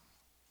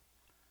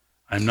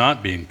 I'm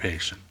not being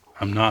patient.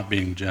 I'm not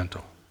being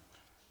gentle.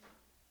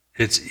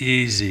 It's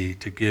easy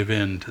to give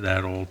in to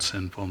that old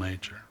sinful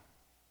nature.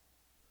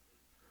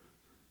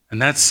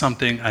 And that's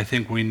something I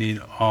think we need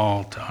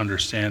all to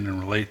understand and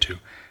relate to,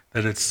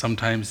 that it's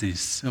sometimes these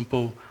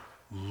simple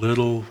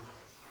little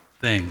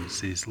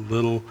things, these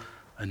little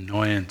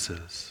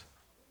annoyances,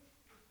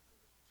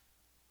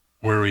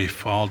 where we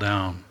fall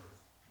down.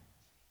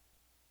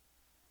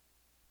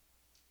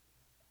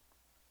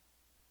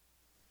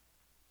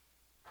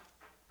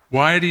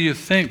 Why do you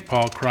think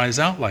Paul cries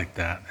out like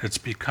that? It's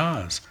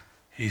because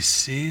he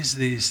sees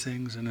these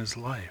things in his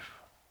life.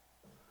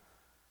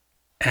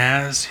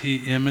 As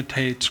he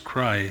imitates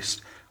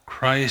Christ,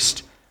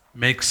 Christ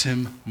makes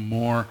him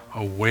more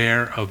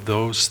aware of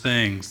those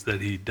things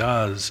that he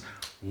does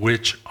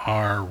which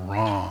are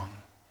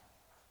wrong.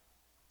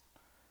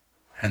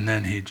 And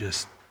then he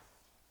just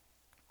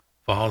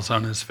falls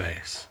on his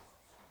face.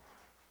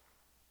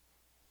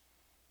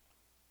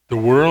 The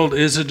world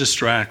is a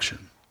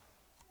distraction.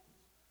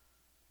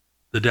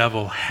 The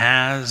devil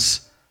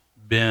has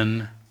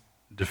been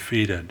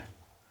defeated.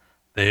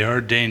 They are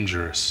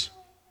dangerous,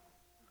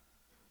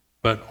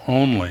 but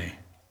only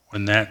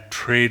when that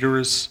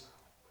traitorous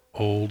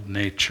old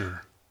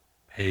nature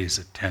pays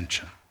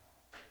attention.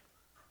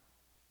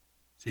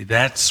 See,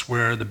 that's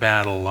where the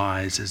battle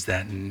lies, is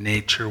that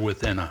nature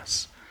within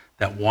us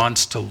that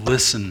wants to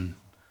listen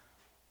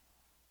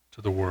to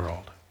the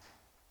world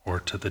or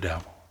to the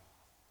devil.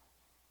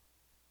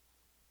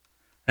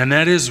 And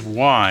that is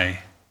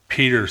why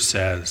Peter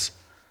says,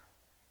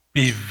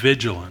 be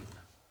vigilant.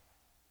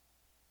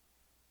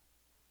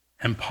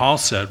 And Paul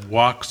said,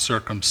 walk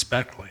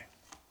circumspectly.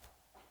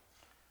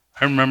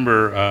 I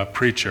remember a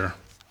preacher,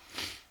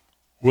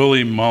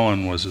 Willie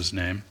Mullen was his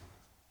name.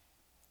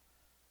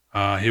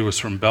 He was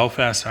from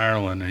Belfast,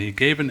 Ireland, and he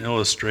gave an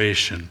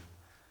illustration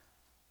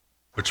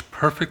which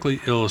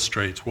perfectly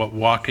illustrates what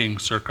walking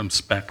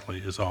circumspectly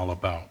is all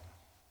about.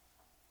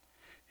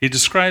 He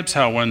describes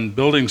how when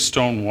building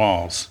stone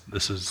walls,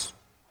 this is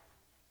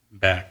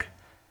back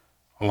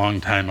a long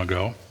time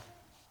ago,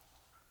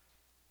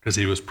 because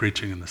he was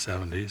preaching in the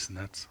 70s, and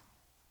that's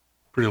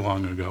pretty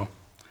long ago.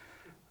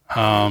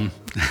 And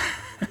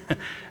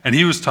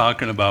he was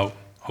talking about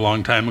a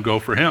long time ago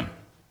for him,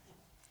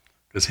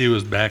 because he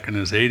was back in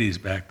his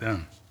 80s back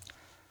then.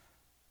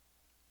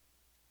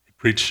 He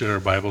preached at our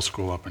Bible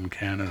school up in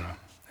Canada.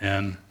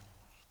 And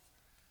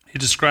he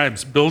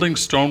describes building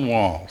stone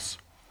walls.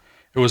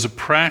 It was a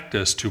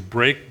practice to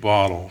break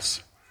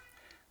bottles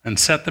and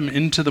set them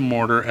into the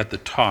mortar at the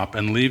top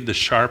and leave the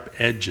sharp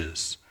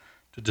edges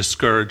to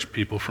discourage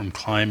people from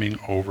climbing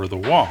over the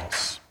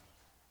walls.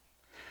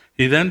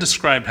 He then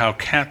described how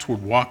cats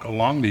would walk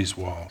along these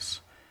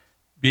walls,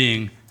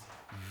 being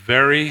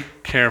very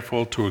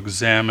careful to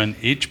examine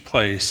each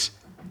place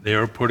they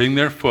were putting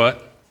their foot,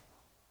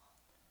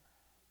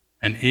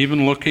 and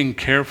even looking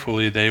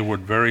carefully, they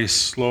would very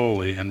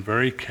slowly and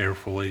very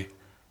carefully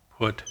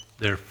put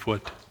their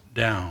foot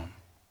down.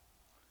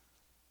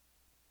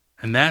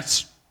 And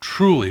that's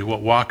truly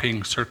what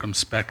walking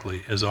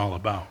circumspectly is all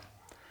about.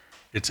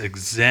 It's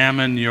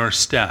examine your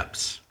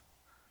steps.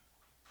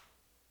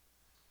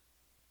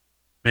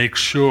 Make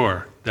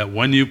sure that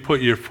when you put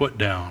your foot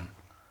down,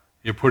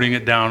 you're putting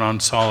it down on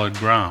solid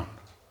ground.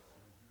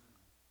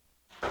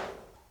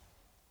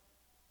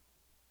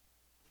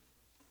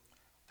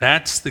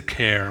 That's the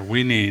care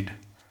we need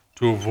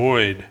to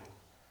avoid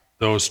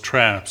those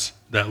traps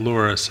that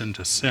lure us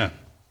into sin.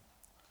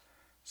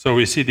 So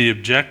we see the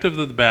objective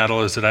of the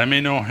battle is that I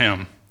may know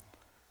him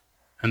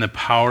and the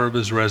power of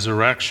his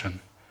resurrection.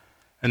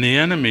 And the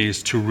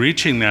enemies to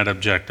reaching that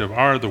objective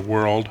are the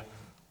world,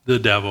 the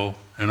devil,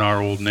 and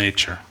our old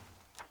nature.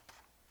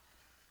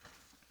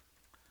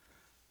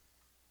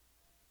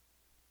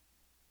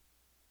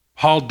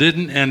 Paul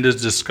didn't end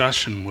his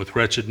discussion with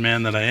wretched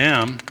man that I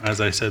am,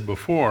 as I said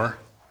before.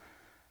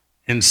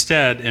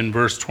 Instead, in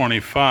verse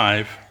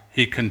 25,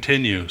 he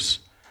continues.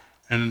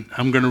 And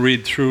I'm going to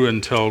read through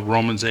until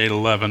Romans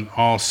 8:11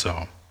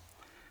 also.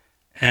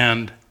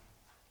 And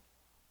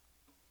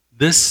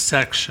this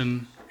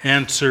section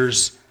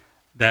answers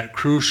that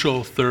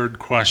crucial third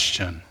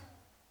question.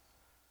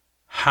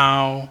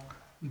 How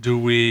do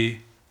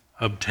we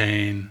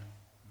obtain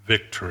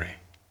victory?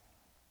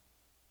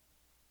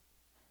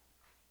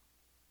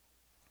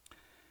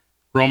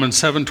 Romans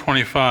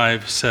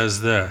 7:25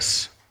 says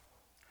this,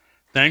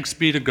 "Thanks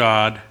be to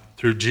God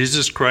through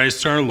Jesus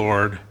Christ our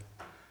Lord.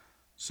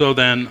 So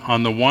then,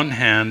 on the one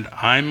hand,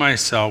 I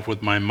myself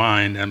with my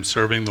mind am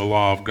serving the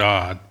law of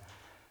God,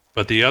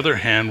 but the other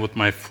hand with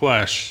my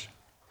flesh,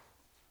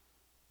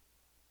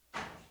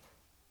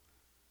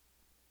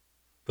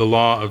 the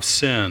law of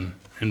sin."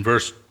 In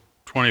verse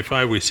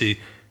 25, we see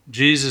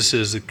Jesus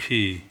is the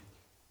key,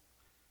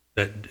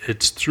 that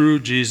it's through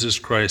Jesus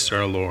Christ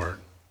our Lord.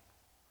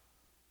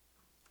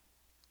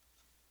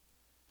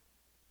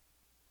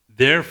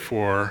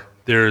 Therefore,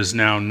 there is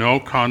now no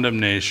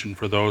condemnation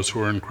for those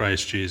who are in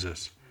Christ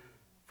Jesus.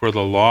 For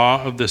the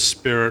law of the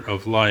Spirit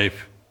of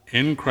life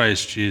in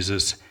Christ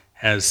Jesus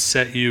has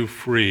set you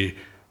free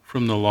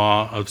from the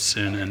law of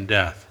sin and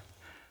death.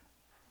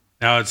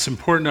 Now, it's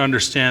important to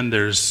understand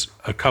there's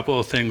a couple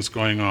of things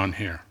going on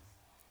here.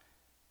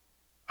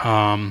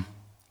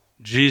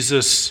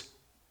 Jesus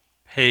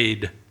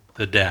paid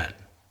the debt.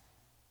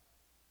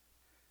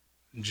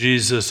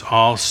 Jesus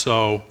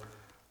also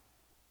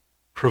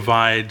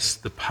provides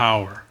the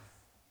power.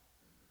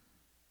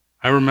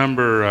 I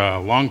remember a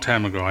long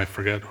time ago, I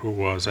forget who it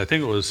was, I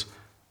think it was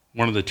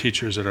one of the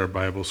teachers at our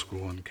Bible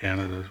school in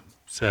Canada,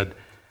 said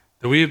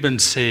that we have been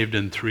saved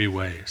in three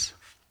ways.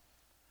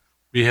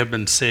 We have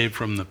been saved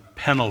from the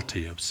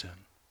penalty of sin.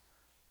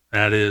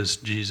 That is,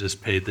 Jesus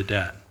paid the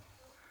debt.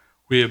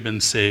 We have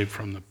been saved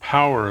from the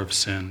power of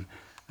sin.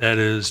 That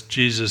is,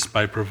 Jesus,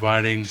 by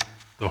providing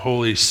the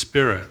Holy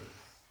Spirit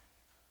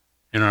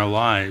in our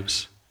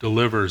lives,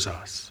 delivers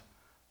us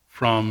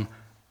from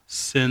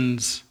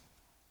sin's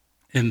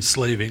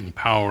enslaving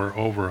power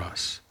over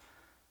us.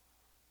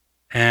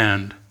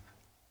 And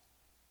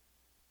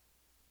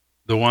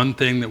the one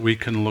thing that we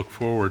can look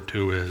forward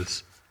to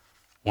is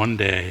one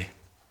day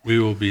we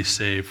will be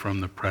saved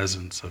from the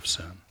presence of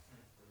sin.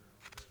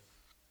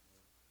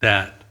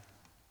 That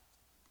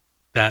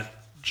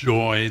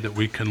joy that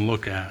we can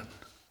look at,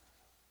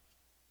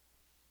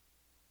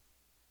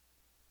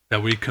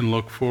 that we can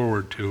look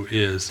forward to,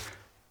 is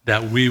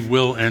that we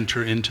will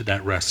enter into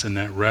that rest, and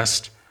that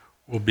rest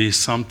will be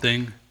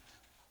something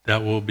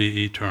that will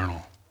be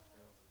eternal.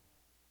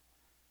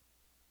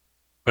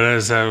 But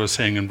as I was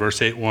saying in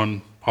verse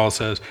 8:1, Paul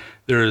says,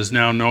 "There is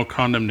now no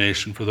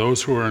condemnation for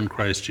those who are in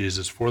Christ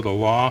Jesus, for the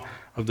law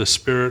of the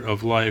Spirit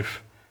of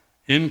life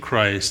in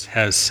Christ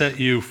has set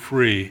you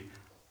free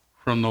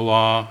from the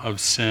law of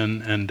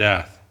sin and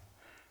death.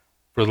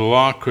 For the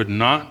law could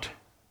not,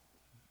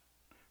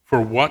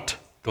 for what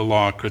the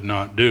law could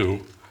not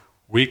do,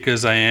 weak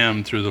as I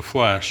am through the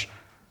flesh,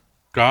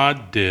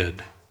 God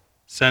did,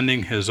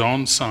 sending his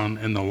own Son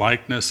in the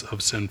likeness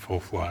of sinful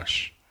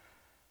flesh.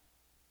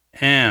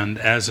 And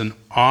as an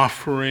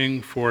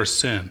offering for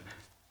sin,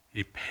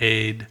 he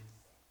paid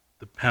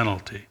the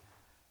penalty.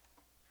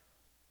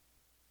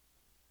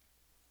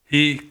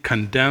 He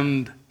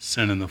condemned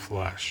sin in the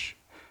flesh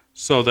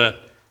so that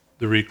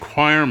the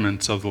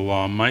requirements of the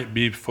law might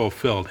be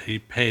fulfilled. He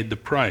paid the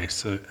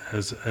price,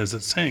 as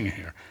it's saying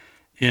here,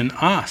 in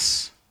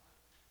us.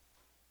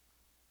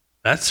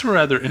 That's a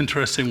rather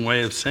interesting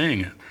way of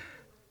saying it.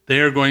 They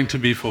are going to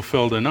be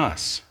fulfilled in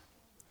us,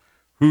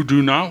 who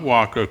do not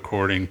walk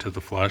according to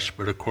the flesh,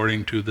 but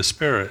according to the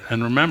Spirit.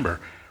 And remember,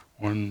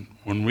 when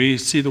we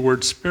see the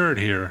word Spirit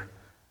here,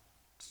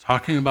 it's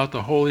talking about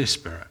the Holy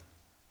Spirit.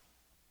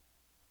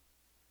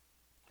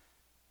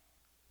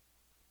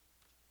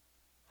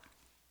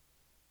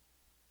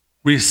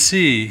 We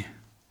see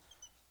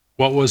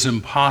what was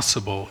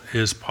impossible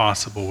is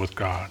possible with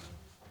God.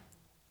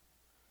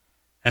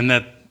 And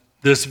that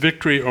this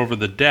victory over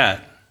the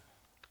debt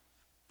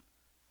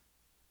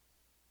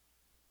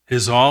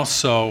is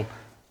also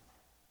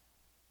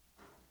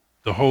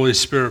the Holy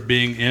Spirit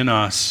being in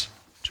us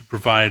to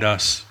provide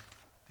us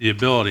the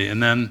ability.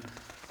 And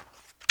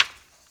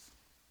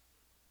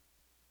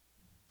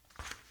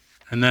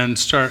then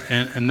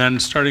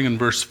starting in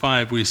verse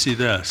 5, we see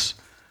this.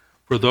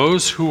 For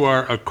those who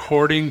are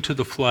according to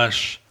the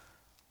flesh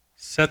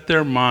set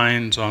their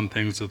minds on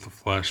things of the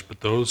flesh,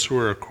 but those who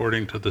are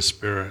according to the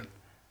Spirit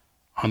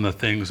on the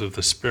things of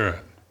the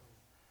Spirit.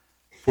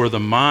 For the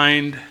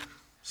mind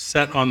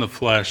set on the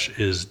flesh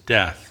is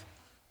death,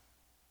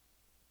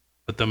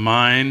 but the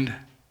mind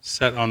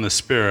set on the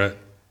Spirit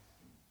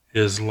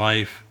is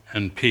life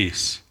and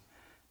peace,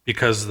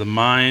 because the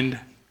mind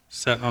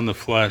set on the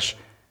flesh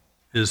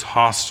is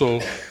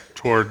hostile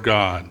toward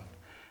God,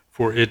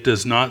 for it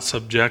does not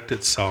subject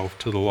itself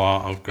to the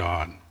law of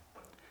God.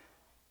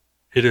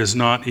 It is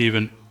not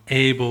even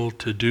able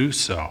to do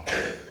so.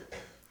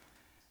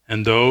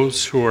 And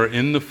those who are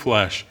in the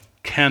flesh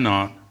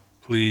cannot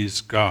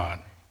please God.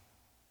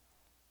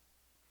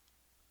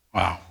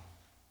 Wow.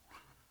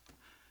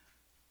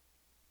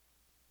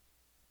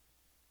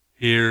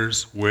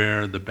 Here's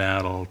where the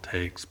battle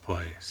takes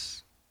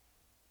place.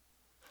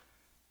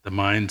 The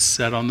mind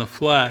set on the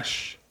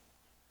flesh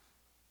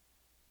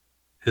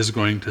is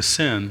going to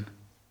sin.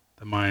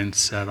 The mind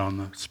set on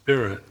the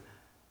Spirit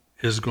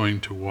is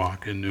going to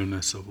walk in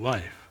newness of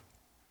life.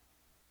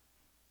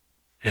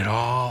 It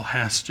all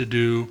has to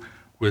do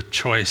with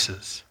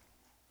choices.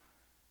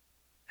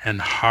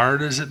 And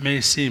hard as it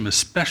may seem,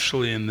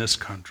 especially in this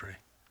country,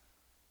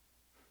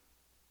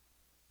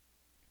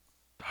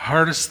 the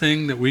hardest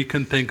thing that we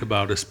can think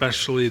about,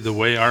 especially the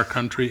way our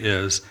country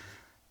is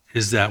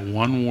that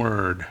one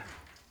word,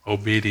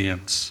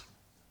 obedience.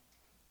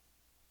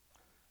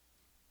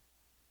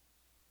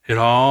 It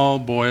all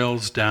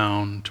boils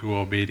down to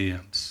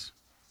obedience.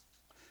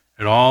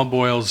 It all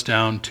boils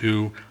down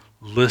to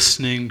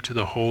listening to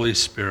the Holy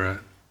Spirit,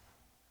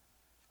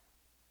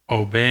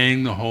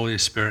 obeying the Holy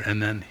Spirit,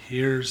 and then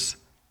here's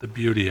the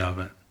beauty of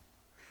it.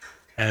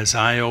 As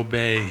I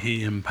obey,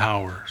 he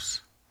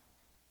empowers.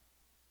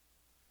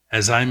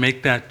 As I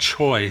make that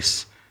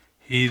choice,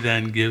 he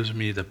then gives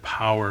me the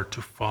power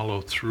to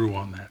follow through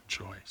on that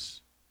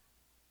choice.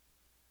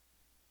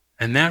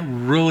 And that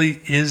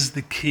really is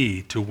the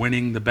key to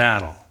winning the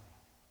battle.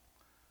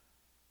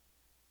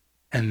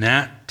 And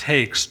that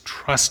takes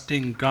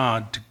trusting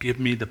God to give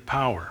me the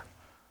power.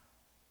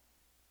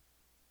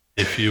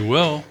 If you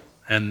will,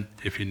 and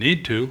if you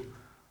need to,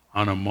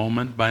 on a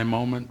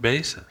moment-by-moment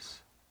basis.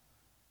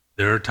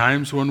 There are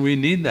times when we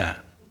need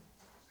that.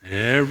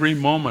 Every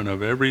moment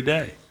of every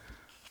day.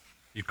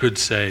 You could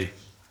say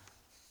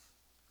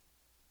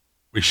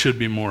we should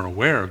be more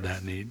aware of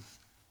that need,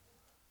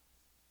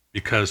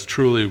 because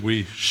truly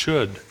we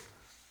should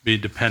be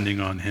depending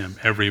on him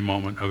every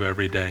moment of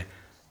every day.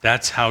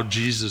 That's how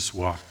Jesus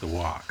walked the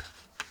walk.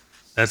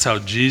 That's how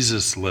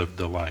Jesus lived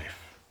the life.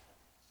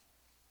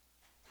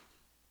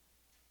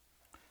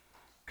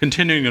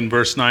 Continuing in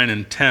verse 9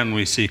 and 10,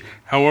 we see,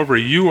 however,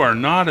 you are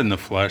not in the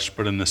flesh,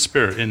 but in the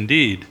Spirit.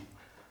 Indeed,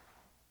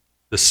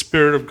 the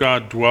Spirit of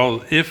God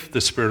if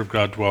the Spirit of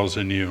God dwells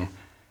in you.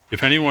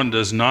 If anyone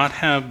does not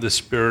have the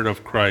Spirit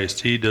of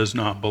Christ, he does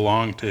not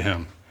belong to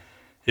him.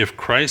 If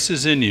Christ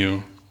is in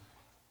you,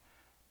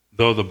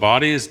 though the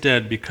body is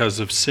dead because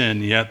of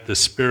sin, yet the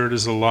Spirit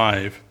is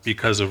alive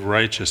because of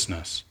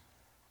righteousness.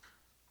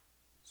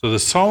 So the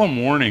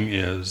solemn warning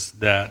is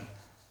that,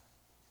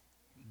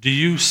 do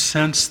you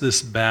sense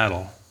this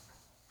battle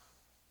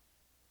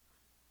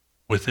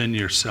within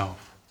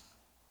yourself?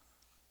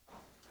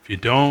 If you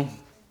don't,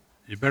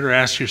 you better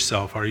ask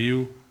yourself, are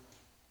you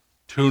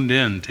tuned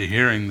in to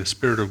hearing the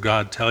Spirit of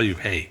God tell you,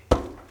 hey,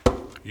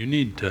 you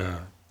need to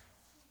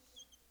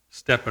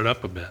step it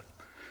up a bit,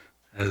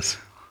 as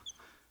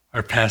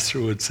our pastor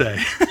would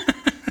say.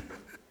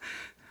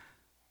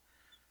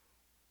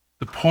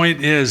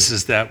 point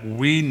is that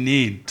we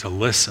need to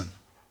listen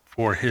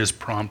for his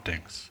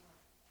promptings.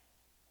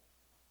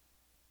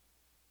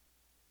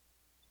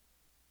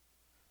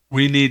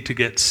 We need to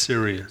get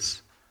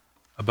serious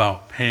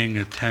about paying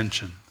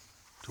attention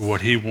to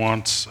what he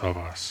wants of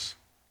us,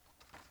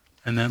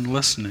 and then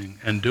listening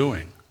and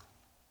doing.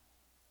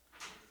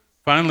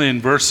 Finally,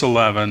 in verse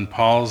 11,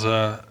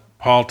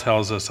 Paul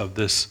tells us of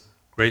this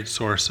great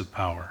source of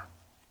power.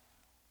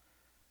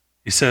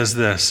 He says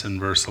this in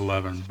verse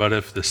 11, "But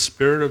if the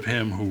spirit of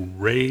him who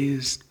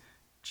raised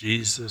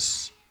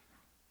Jesus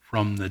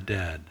from the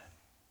dead,"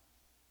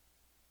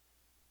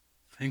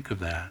 think of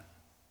that,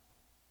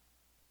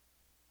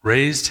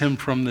 raised him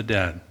from the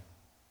dead.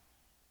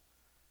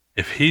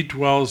 If he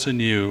dwells in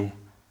you,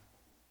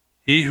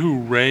 he who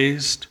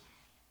raised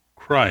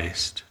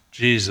Christ,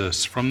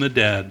 Jesus, from the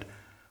dead,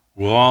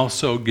 will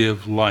also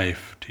give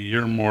life to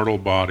your mortal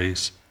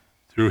bodies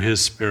through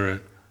his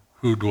Spirit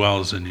who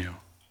dwells in you.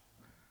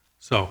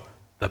 So,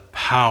 the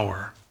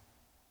power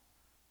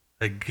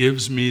that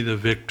gives me the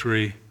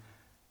victory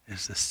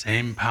is the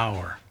same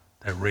power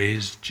that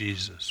raised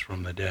Jesus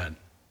from the dead.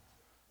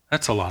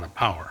 That's a lot of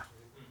power.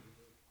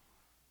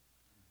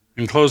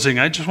 In closing,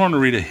 I just want to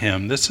read a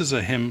hymn. This is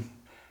a hymn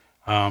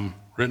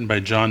written by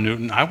John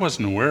Newton. I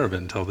wasn't aware of it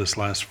until this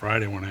last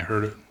Friday when I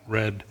heard it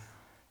read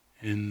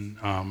in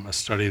a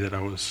study that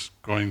I was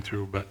going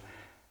through. But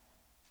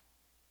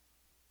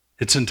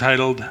it's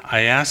entitled,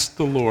 "I Asked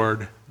the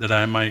Lord That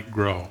I Might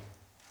Grow."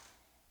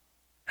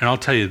 And I'll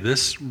tell you,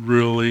 this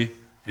really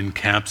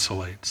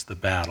encapsulates the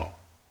battle.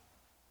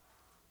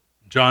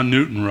 John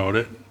Newton wrote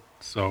it,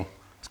 so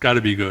it's got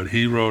to be good.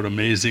 He wrote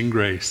Amazing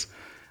Grace,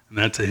 and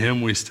that's a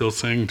hymn we still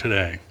sing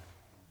today.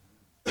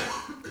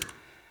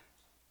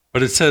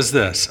 But it says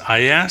this,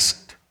 "I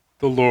asked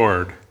the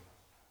Lord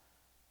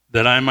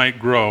that I might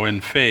grow in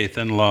faith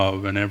and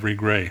love and every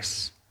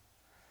grace,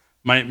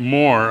 might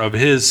more of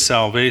his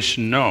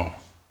salvation know,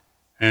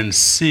 and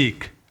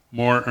seek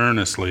more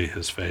earnestly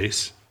his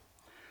face.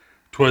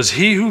 'Twas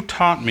he who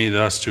taught me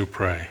thus to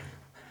pray,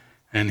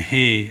 and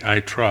he,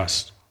 I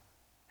trust,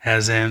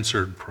 has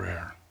answered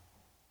prayer.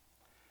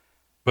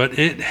 But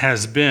it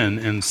has been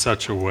in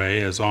such a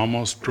way as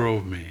almost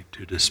drove me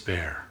to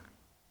despair.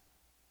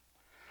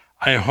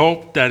 I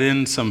hoped that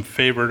in some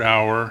favored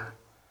hour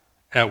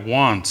at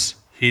once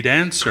he'd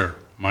answer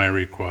my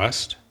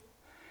request,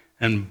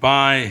 and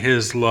by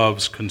his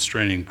love's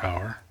constraining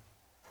power,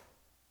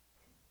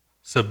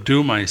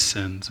 subdue my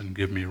sins and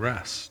give me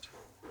rest.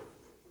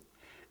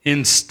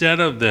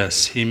 Instead of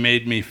this, he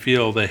made me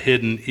feel the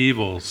hidden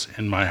evils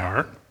in my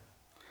heart,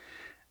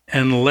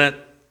 and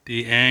let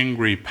the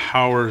angry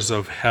powers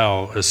of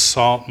hell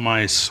assault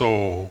my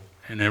soul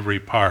in every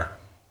part.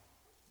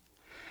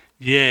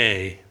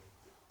 Yea,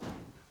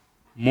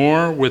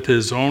 more with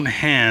his own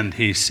hand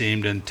he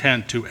seemed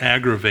intent to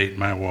aggravate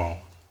my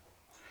woe.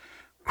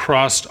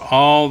 Crossed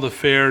all the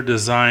fair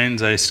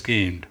designs I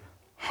schemed,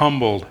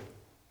 humbled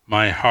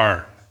my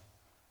heart,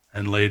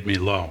 and laid me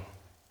low.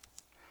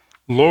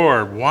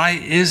 Lord, why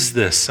is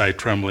this? I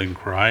trembling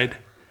cried.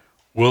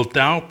 Wilt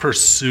thou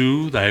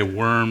pursue thy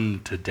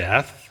worm to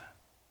death?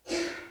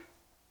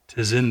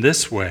 'Tis in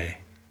this way,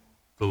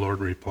 the Lord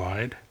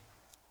replied.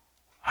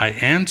 I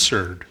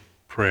answered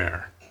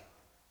prayer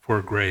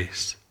for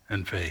grace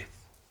and faith.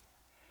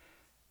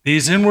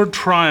 These inward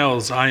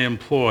trials I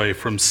employ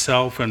from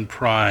self and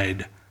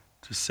pride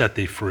to set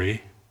thee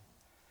free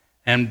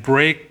and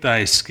break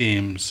thy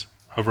schemes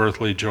of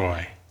earthly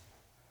joy,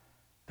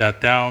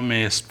 that thou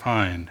mayest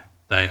find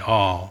thy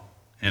all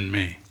in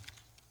me.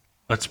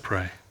 Let's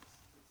pray.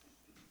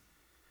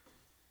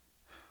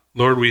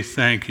 Lord, we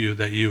thank you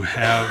that you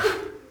have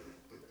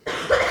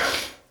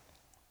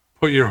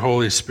put your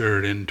Holy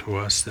Spirit into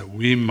us that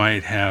we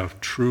might have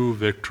true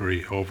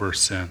victory over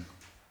sin.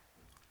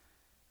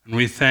 And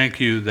we thank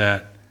you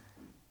that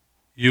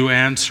you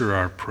answer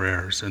our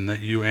prayers and that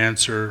you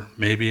answer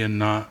maybe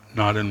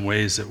not in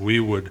ways that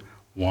we would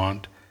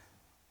want,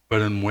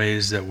 but in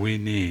ways that we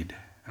need.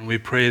 And we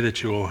pray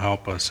that you will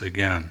help us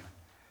again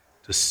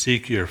to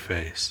seek your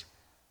face,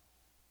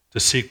 to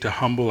seek to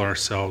humble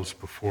ourselves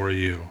before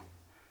you,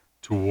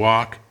 to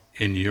walk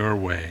in your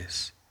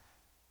ways,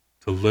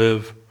 to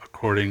live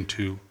according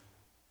to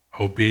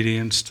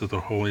obedience to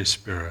the Holy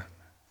Spirit.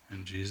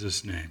 In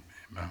Jesus' name,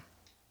 amen.